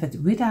you have it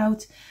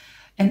without.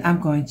 And I'm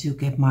going to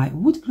get my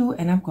wood glue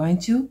and I'm going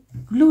to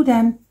glue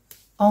them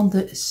on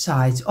the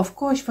sides. Of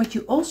course, what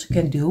you also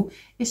can do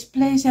is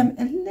place them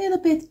a little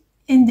bit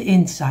in the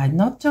inside,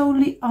 not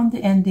totally on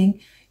the ending.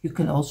 You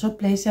can also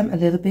place them a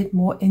little bit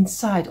more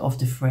inside of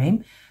the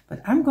frame, but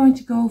I'm going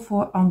to go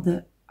for on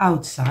the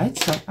outside.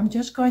 So I'm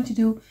just going to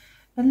do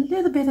a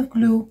little bit of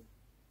glue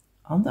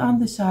on the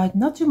underside,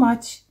 not too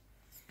much.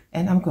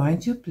 And I'm going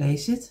to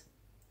place it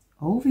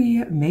over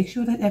here. Make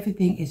sure that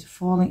everything is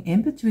falling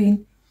in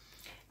between.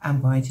 I'm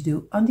going to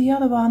do on the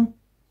other one,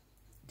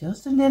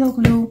 just a little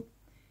glue.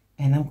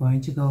 And I'm going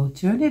to go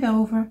turn it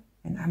over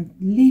and I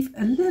leave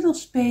a little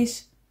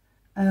space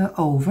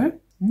over,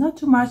 not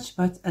too much,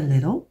 but a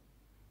little.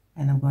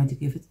 And I'm going to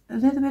give it a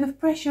little bit of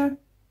pressure.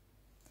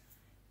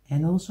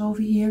 And also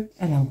over here.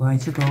 And I'm going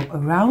to go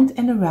around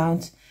and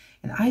around.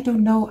 And I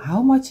don't know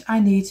how much I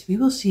need. We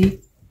will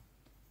see.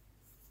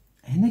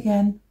 And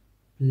again,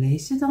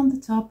 place it on the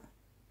top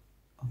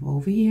of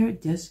over here.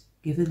 Just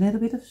give it a little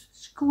bit of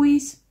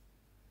squeeze.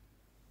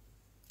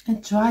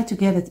 And try to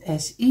get it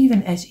as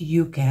even as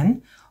you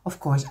can. Of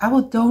course,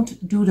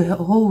 don't do the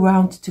whole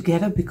round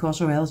together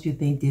because or else you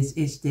think this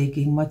is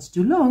taking much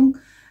too long.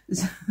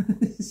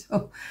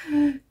 So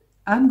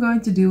I'm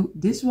going to do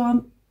this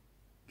one,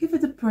 give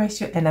it a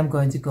pressure, and I'm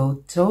going to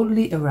go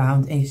totally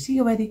around. And you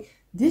see already,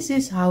 this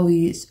is how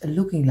he is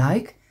looking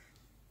like.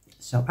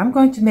 So I'm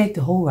going to make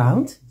the whole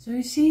round. So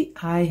you see,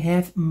 I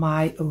have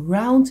my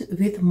round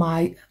with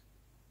my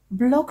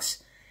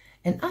blocks.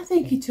 And I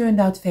think he turned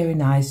out very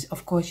nice.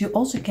 Of course, you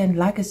also can,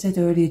 like I said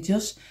earlier,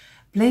 just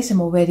place them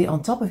already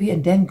on top of here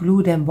and then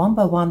glue them one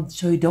by one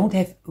so you don't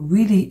have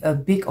really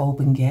big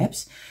open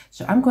gaps.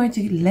 So I'm going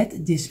to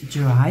let this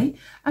dry.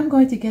 I'm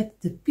going to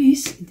get the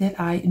piece that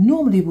I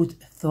normally would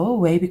throw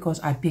away because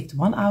I picked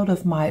one out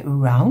of my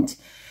round.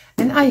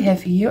 And I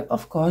have here,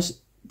 of course,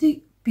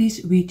 the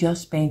piece we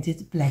just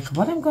painted black.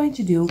 What I'm going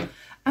to do,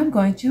 I'm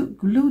going to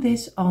glue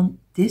this on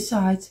this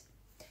side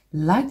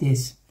like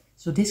this.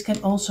 So this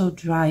can also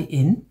dry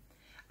in.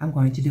 I'm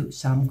going to do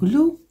some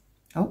glue.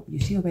 Oh, you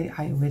see already,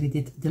 I already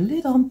did the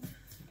lid on.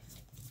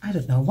 I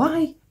don't know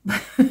why,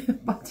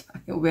 but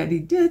I already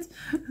did.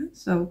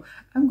 So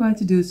I'm going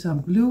to do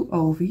some glue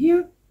over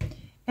here.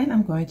 And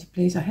I'm going to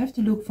place, I have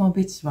to look for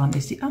which one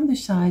is the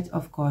underside.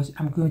 Of course,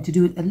 I'm going to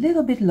do it a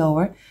little bit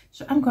lower.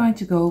 So I'm going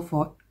to go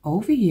for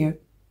over here.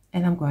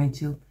 And I'm going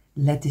to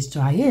let this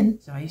dry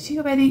in. So you see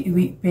already,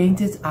 we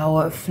painted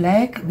our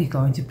flag. We're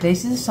going to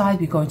place it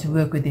aside. We're going to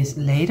work with this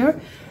later.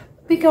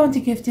 We're going to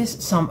give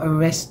this some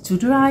rest to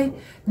dry.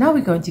 Now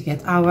we're going to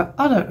get our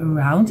other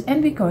round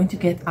and we're going to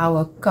get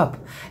our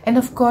cup. And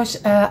of course,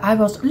 I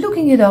was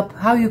looking it up,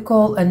 how you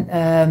call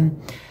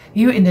an,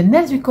 here in the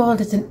net we call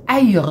it an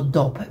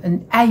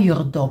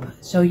eierdop.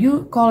 So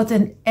you call it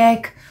an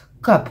egg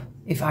cup,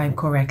 if I'm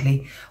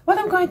correctly. What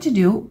I'm going to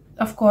do,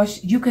 of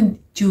course, you can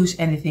choose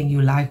anything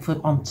you like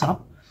for on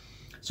top.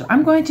 So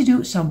I'm going to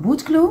do some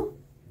wood glue,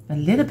 a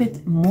little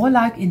bit more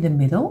like in the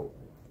middle,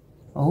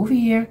 over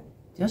here.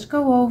 Just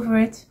go over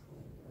it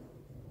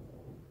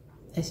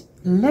as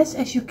less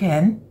as you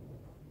can.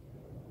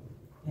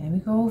 And we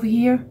go over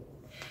here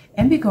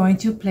and we're going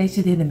to place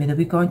it in the middle.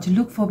 We're going to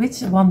look for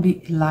which one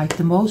we like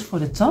the most for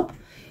the top.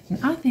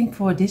 And I think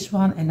for this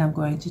one, and I'm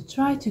going to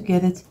try to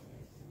get it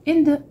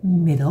in the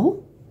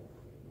middle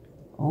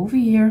over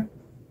here.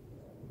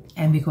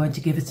 And we're going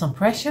to give it some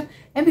pressure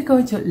and we're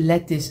going to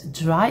let this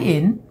dry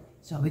in.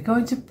 So we're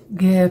going to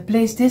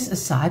place this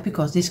aside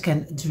because this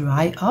can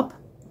dry up.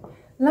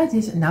 Like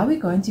this. Now we're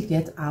going to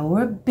get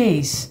our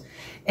base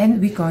and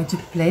we're going to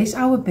place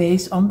our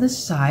base on the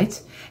side.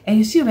 And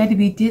you see already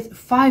we did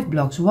 5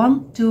 blocks,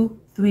 1, 2,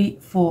 3,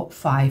 4,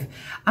 5.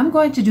 I'm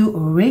going to do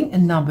ring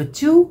number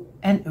 2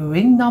 and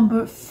ring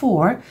number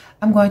 4.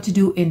 I'm going to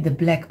do in the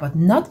black, but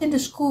not in the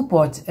school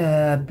board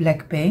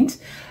black paint.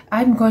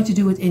 I'm going to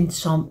do it in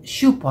some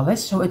shoe polish,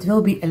 so it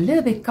will be a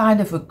little bit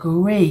kind of a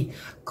gray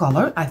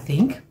color, I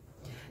think.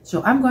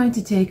 So I'm going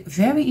to take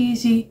very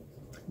easy,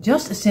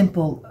 just a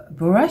simple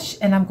brush,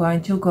 and I'm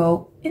going to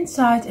go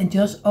inside and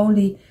just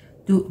only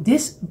do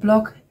this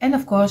block and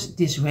of course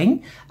this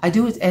ring. I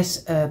do it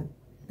as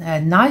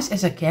nice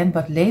as I can,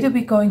 but later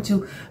we're going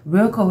to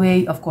work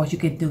away. Of course you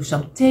can do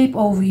some tape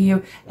over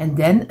here and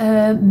then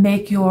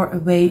make your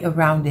way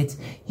around it.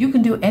 You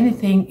can do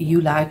anything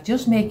you like,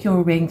 just make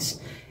your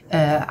rings.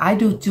 I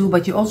do too,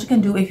 but you also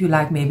can do, if you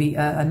like maybe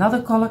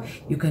another color,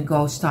 you can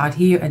go start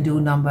here and do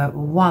number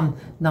 1,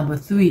 number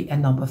 3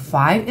 and number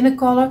 5 in a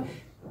color.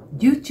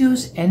 you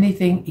choose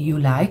anything you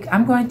like.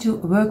 I'm going to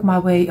work my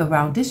way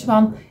around this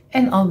one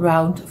and on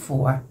round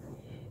 4.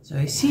 So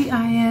you see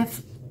I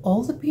have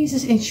all the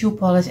pieces in shoe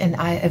polish, and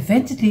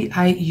eventually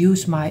I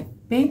use my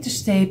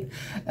painter's tape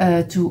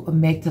to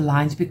make the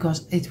lines,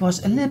 because it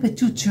was a little bit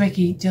too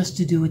tricky just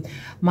to do it.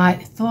 My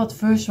thought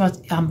first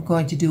was I'm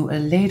going to do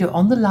later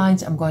on the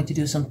lines, I'm going to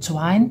do some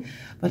twine,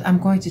 but I'm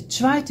going to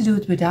try to do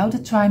it without the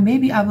twine.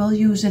 Maybe I will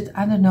use it,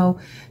 I don't know.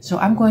 So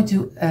I'm going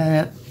to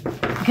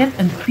get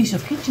a piece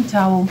of kitchen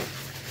towel,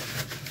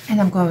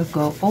 and I'm going to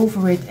go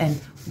over it and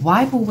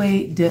wipe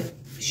away the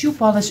shoe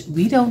polish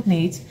we don't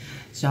need.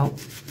 So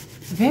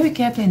very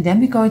carefully, and then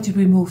we're going to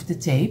remove the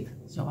tape.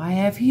 So I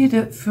have here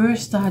the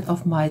first start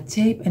of my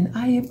tape, and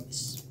I am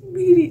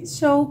really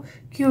so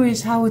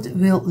curious how it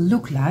will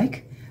look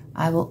like.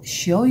 I will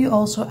show you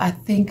also. I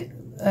think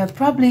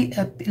probably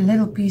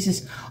little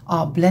pieces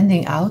are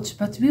blending out,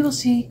 but we will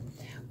see.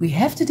 We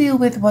have to deal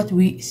with what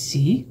we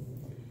see.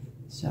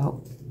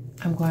 So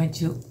I'm going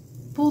to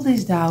pull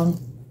this down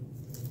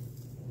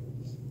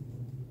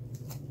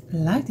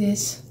like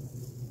this.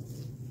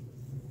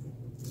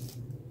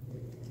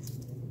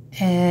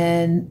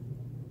 And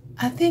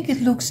I think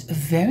it looks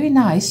very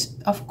nice.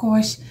 Of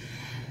course,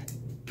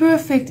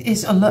 perfect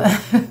is a lot.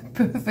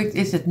 Perfect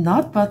is it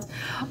not, but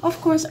of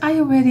course I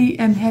already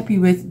am happy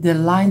with the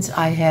lines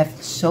I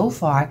have so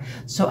far.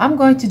 So I'm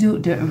going to do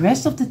the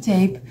rest of the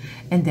tape,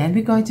 and then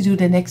we're going to do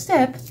the next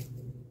step.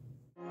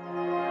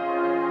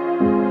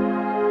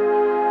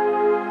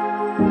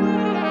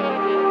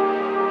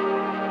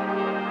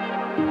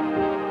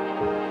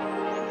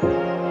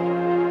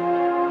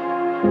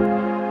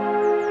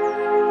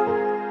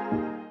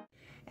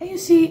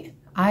 See,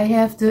 I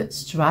have the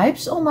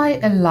stripes on my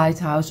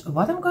lighthouse.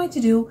 What I'm going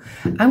to do,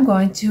 I'm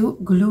going to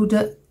glue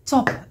the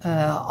top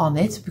on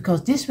it,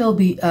 because this will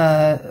be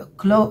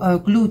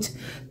glued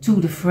to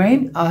the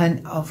frame,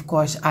 and of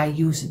course I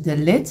use the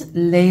lid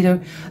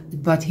later,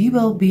 but he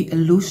will be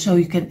loose, so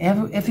you can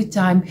every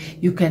time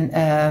you can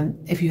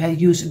if you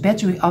use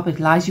battery optic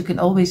lights, you can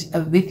always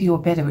with your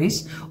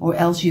batteries, or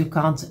else you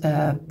can't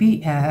be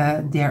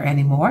there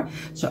anymore.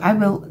 So I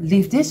will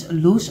leave this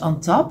loose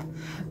on top,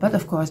 but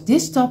of course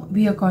this top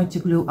we are going to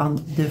glue on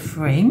the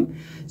frame.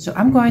 So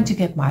I'm going to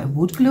get my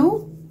wood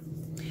glue,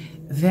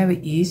 very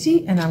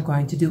easy, and I'm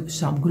going to do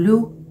some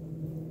glue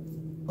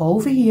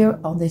over here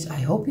on this. I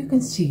hope you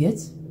can see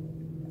it,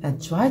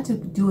 and try to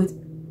do it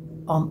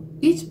on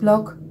each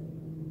block,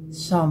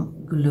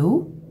 some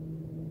glue,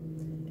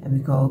 and we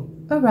go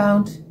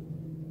around.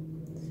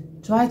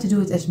 Try to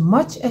do it as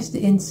much as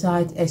the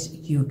inside as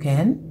you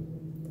can.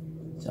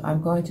 So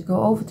I'm going to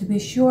go over to be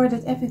sure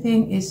that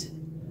everything is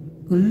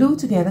glued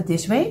together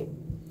this way.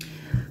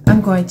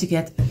 I'm going to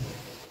get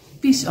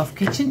piece of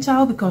kitchen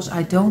towel, because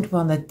I don't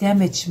want to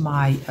damage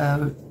my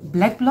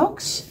black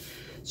blocks.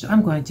 So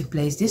I'm going to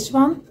place this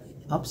one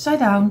upside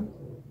down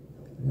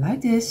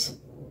like this,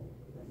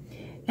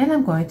 and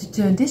I'm going to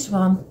turn this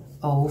one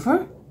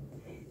over,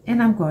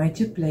 and I'm going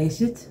to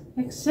place it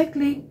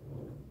exactly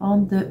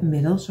on the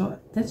middle. So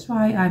that's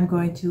why I'm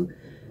going to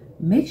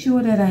make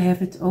sure that I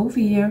have it over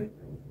here,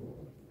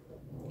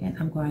 and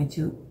I'm going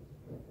to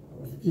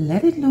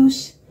let it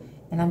loose,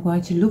 and I'm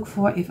going to look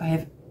for if I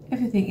have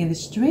everything in a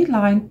straight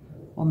line,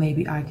 or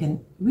maybe I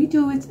can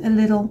redo it a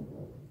little.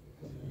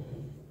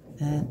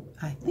 And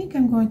I think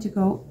I'm going to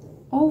go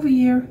over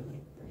here,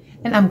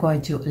 and I'm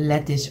going to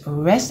let this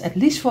rest at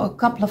least for a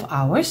couple of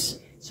hours.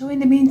 So in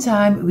the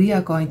meantime, we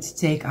are going to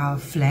take our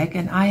flag,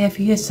 and I have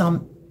here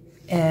some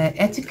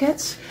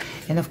etiquettes,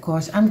 and of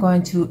course I'm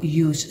going to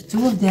use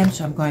 2 of them,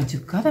 so I'm going to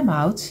cut them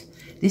out.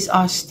 These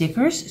are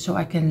stickers, so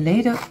I can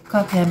later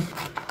cut them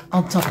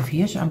on top of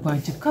here. So I'm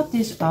going to cut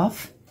this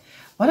off.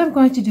 What I'm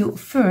going to do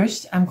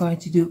first, I'm going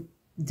to do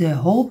the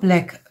whole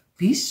black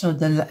piece, so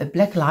the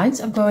black lines.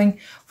 I'm going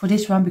for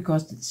this one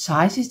because the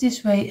size is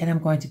this way, and I'm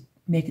going to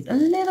make it a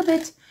little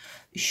bit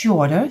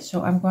shorter.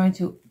 So I'm going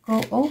to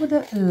go over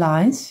the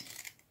lines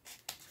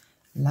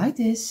like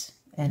this,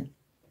 and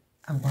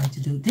I'm going to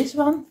do this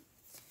one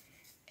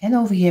and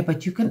over here.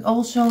 But you can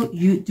also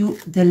do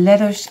the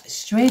letters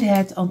straight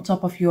ahead on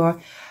top of your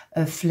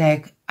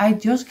flag. I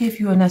just give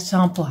you an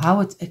example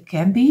how it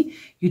can be.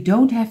 You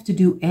don't have to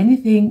do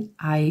anything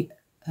I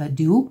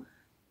do,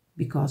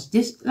 because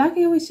this, like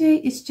I always say,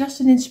 it's just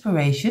an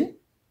inspiration.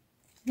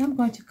 And I'm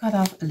going to cut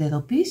off a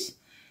little piece,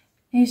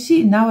 and you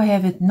see now I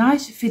have it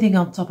nice fitting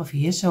on top of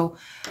here. So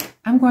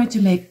I'm going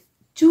to make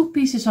 2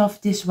 pieces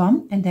of this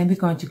one, and then we're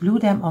going to glue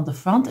them on the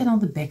front and on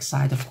the back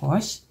side, of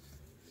course.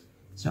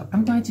 So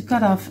I'm going to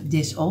cut off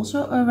this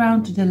also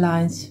around the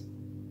lines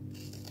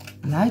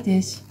like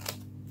this.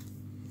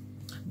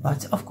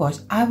 But of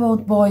course I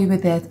won't bore you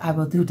with that. I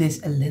will do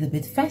this a little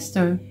bit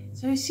faster.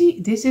 So you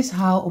see, this is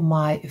how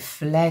my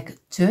flag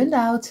turned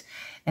out.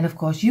 And of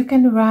course you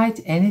can write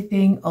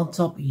anything on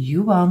top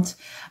you want.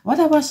 What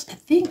I was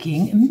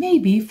thinking,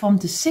 maybe from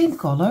the same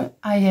color,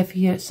 I have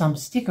here some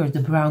sticker,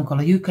 the brown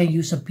color. You can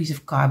use some piece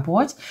of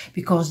cardboard,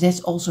 because that's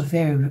also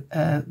very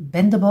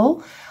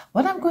bendable.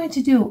 What I'm going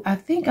to do, I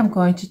think I'm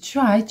going to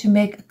try to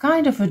make a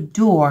kind of a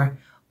door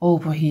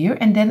over here,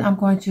 and then I'm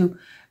going to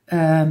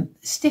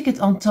stick it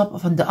on top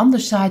of on the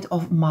underside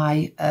of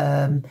my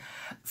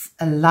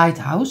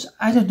lighthouse.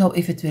 I don't know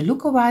if it will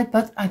look alright,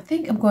 but I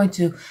think I'm going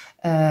to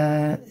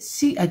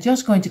see. I'm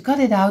just going to cut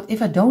it out.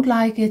 If I don't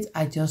like it,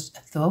 I just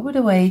throw it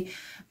away.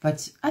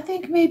 But I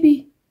think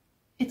maybe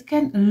it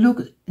can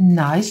look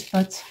nice,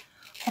 but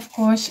of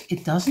course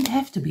it doesn't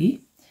have to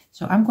be.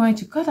 So I'm going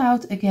to cut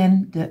out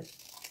again the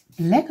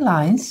black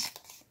lines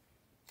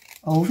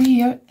over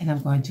here, and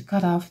I'm going to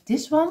cut off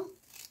this one,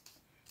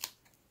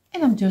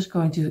 and I'm just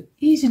going to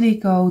easily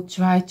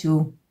try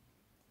to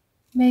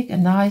make a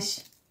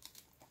nice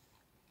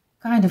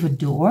kind of a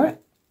door.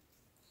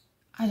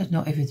 I don't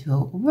know if it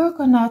will work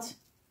or not.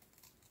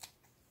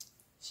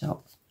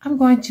 So I'm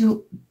going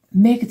to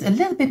make it a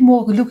little bit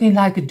more looking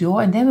like a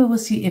door, and then we will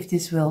see if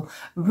this will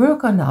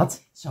work or not.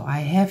 So I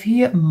have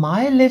here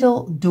my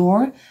little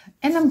door,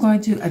 and I'm going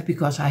to,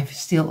 because I've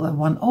still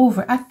one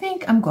over, I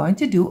think I'm going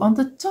to do on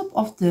the top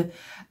of the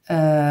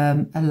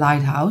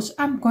lighthouse,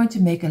 I'm going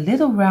to make a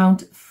little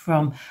round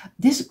from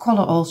this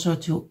color also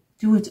to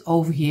do it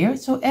over here.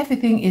 So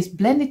everything is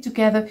blended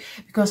together,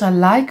 because I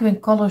like when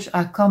colors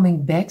are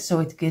coming back, so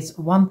it gets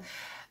one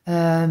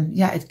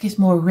it gives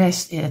more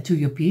rest to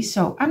your piece.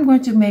 So I'm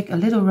going to make a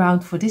little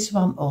round for this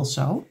one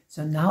also.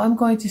 So now I'm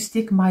going to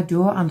stick my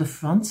door on the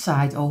front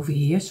side over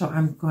here. So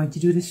I'm going to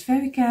do this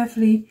very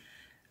carefully.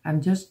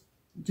 I'm just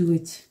do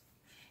it.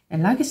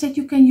 And like I said,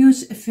 you can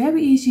use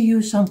very easy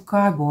use some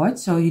cardboard,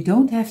 so you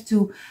don't have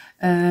to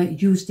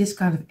use this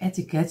kind of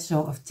etiquette,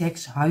 so of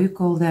tags, how you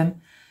call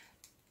them.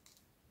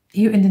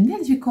 Here in the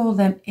Netherlands we call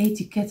them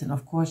etiquette, and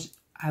of course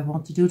I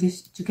want to do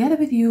this together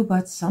with you,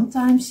 but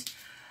sometimes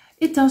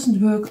it doesn't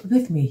work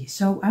with me.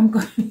 So I'm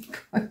going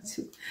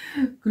to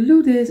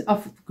glue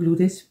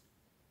this,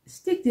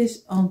 stick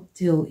this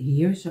until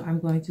here. So I'm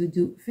going to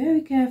do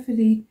very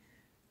carefully.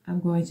 I'm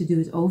going to do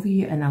it over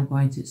here, and I'm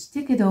going to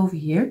stick it over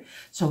here.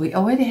 So we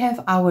already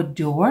have our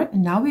door.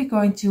 Now we're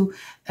going to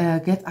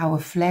get our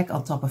flag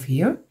on top of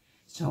here.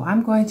 So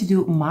I'm going to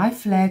do my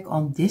flag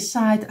on this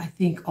side, I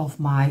think, of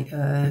my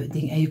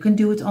thing. And you can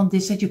do it on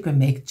this side. You can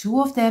make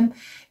two of them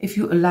if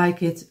you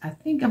like it. I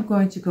think I'm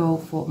going to go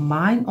for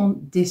mine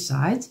on this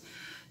side.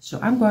 So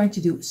I'm going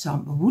to do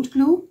some wood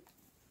glue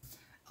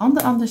on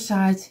the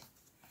underside.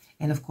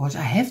 And of course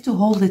I have to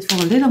hold it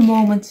for a little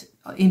moment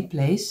in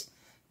place.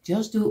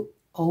 Just do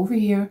over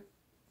here.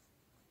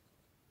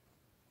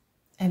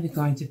 And we're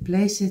going to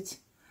place it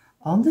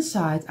on the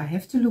side. I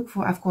have to look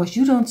for, of course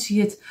you don't see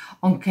it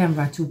on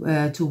camera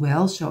too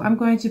well, so I'm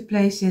going to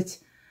place it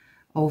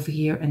over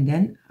here, and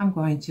then I'm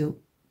going to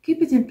keep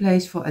it in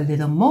place for a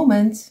little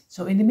moment.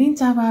 So in the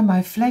meantime, while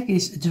my flag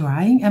is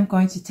drying, I'm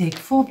going to take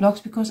 4 blocks,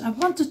 because I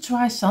want to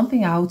try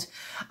something out.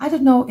 I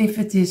don't know if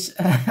it is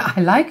I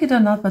like it or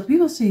not, but we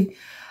will see.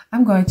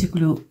 I'm going to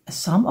glue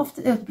some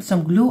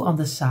glue on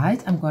the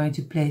side. I'm going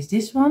to place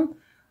this one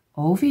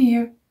over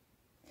here.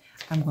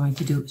 I'm going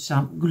to do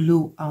some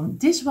glue on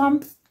this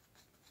one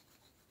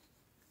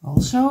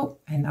also,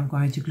 and I'm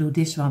going to glue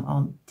this one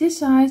on this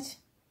side.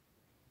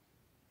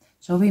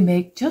 So we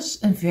make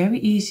just a very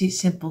easy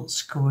simple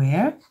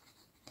square.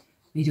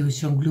 We do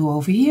some glue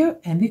over here,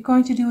 and we're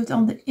going to do it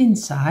on the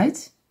inside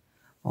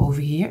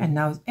over here, and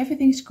now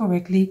everything is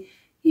correctly.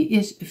 He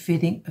is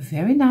fitting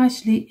very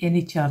nicely in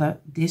each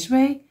other this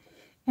way,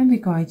 and we're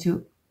going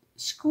to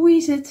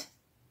squeeze it,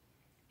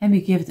 and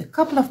we give it a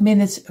couple of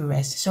minutes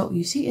rest. So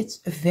you see, it's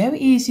very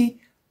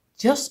easy,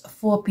 just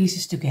 4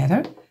 pieces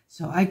together.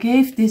 So I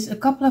gave this a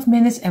couple of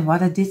minutes, and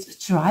what I did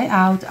try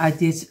out, I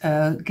did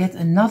get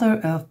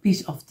another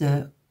piece of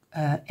the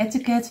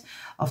etiquette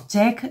of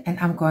tag, and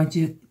I'm going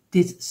to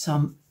did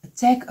some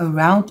tag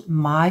around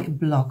my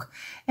block.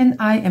 And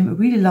I am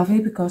really loving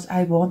it, because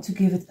I want to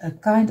give it a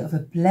kind of a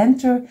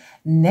planter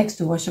next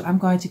door. So I'm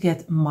going to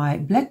get my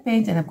black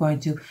paint, and I'm going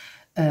to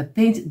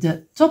paint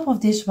the top of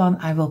this one.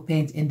 I will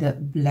paint in the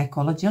black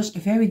color, just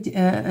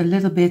a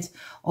little bit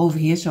over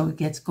here, so it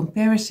gets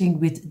comparison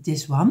with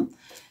this one.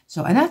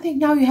 So, and I think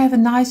now you have a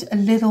nice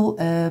little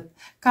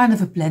kind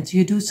of a planter.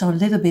 You do some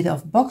little bit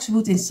of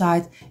boxwood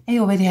inside, and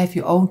you already have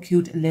your own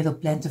cute little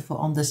planter for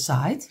on the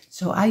side.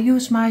 So I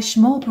use my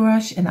small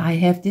brush, and I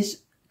have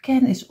this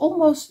can is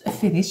almost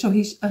finished. So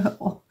he's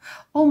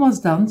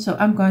almost done. So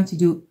I'm going to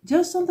do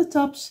just on the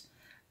tops.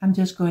 I'm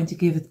just going to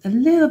give it a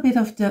little bit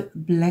of the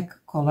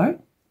black color.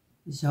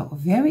 So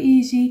very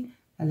easy,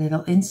 a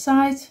little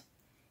inside,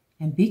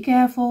 and be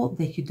careful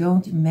that you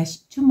don't mess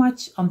too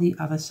much on the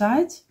other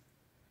side.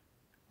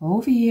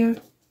 Over here,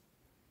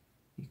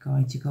 we're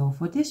going to go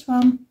for this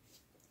one,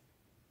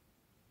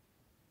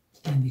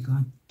 and we're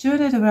going to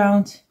turn it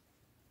around,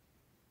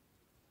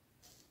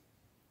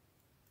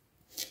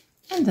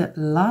 and the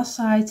last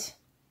side,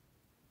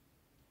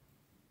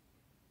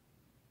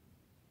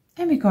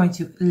 and we're going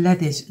to let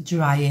this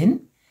dry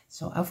in.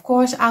 So of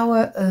course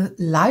our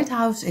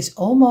lighthouse is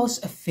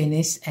almost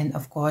finished, and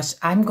of course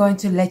I'm going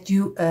to let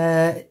you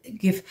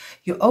give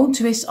your own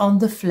twist on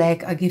the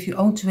flag. I give your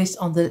own twist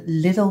on the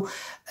little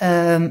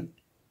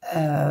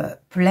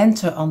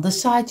planter on the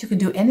side. You can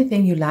do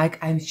anything you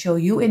like. I'll show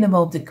you in a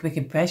moment a quick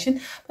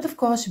impression. But of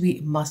course,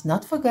 we must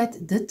not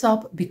forget the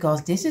top,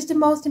 because this is the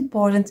most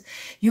important.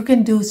 You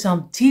can do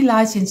some tea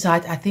lights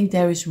inside. I think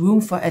there is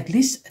room for at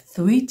least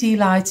 3 tea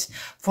lights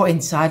for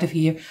inside of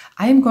here.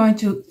 I am going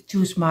to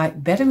choose my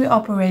battery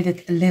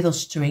operated little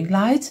string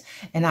light,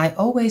 and I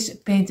always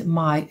paint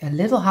my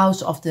little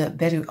house of the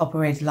battery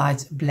operated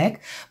lights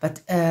black.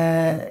 But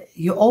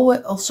you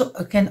also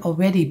can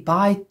already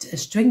buy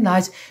string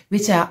lights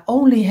which are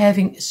only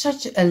having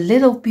such a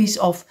little piece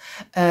of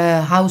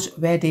house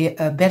where the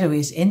battery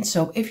is in.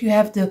 So if you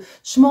have the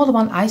smaller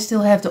one, I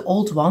still have the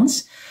old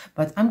ones,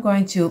 but I'm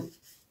going to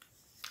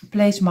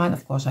place mine.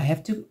 Of course, I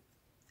have to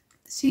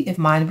see if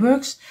mine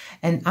works,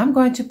 and I'm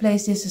going to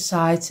place this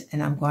aside,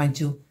 and I'm going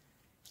to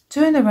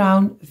turn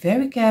around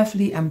very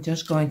carefully. I'm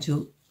just going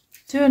to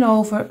turn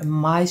over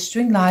my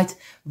string light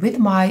with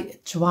my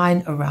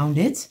twine around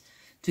it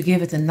to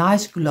give it a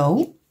nice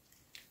glow.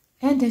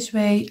 And this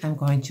way I'm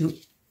going to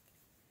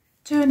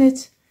turn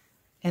it,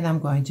 and I'm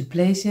going to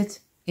place it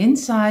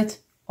inside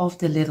of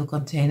the little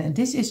container. And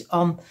this is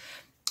on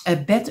a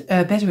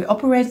battery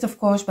operated, of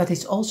course, but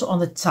it's also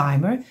on a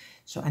timer.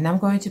 So, and I'm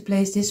going to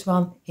place this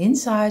one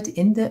inside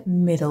in the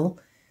middle,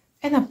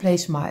 and I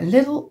place my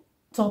little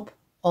top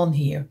on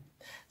here.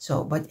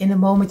 So, but in a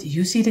moment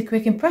you see the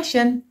quick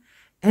impression.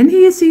 And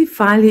here you see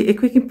finally a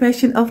quick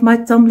impression of my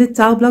Tumbling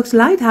Tile Blocks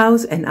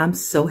Lighthouse, and I'm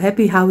so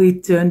happy how he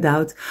turned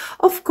out.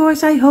 Of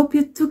course, I hope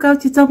you took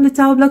out your Tumbling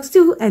Tile Blocks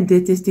too and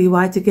did this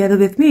DIY together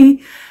with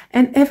me.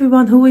 And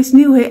everyone who is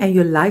new here and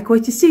you like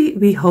what you see,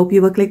 we hope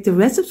you will click the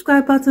red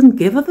subscribe button,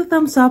 give us a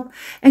thumbs up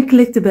and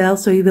click the bell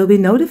so you will be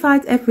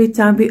notified every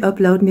time we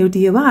upload new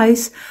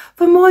DIYs.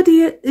 For more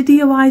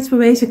DIY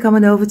inspiration, come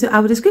on over to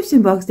our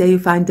description box. There you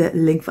find the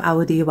link for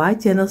our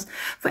DIY channels.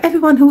 For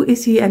everyone who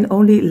is here and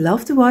only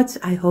love to watch,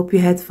 I hope you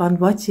had fun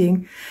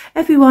watching.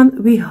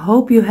 Everyone, we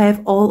hope you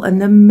have all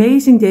an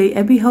amazing day,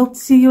 and we hope to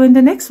see you in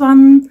the next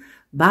one.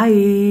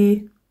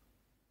 Bye!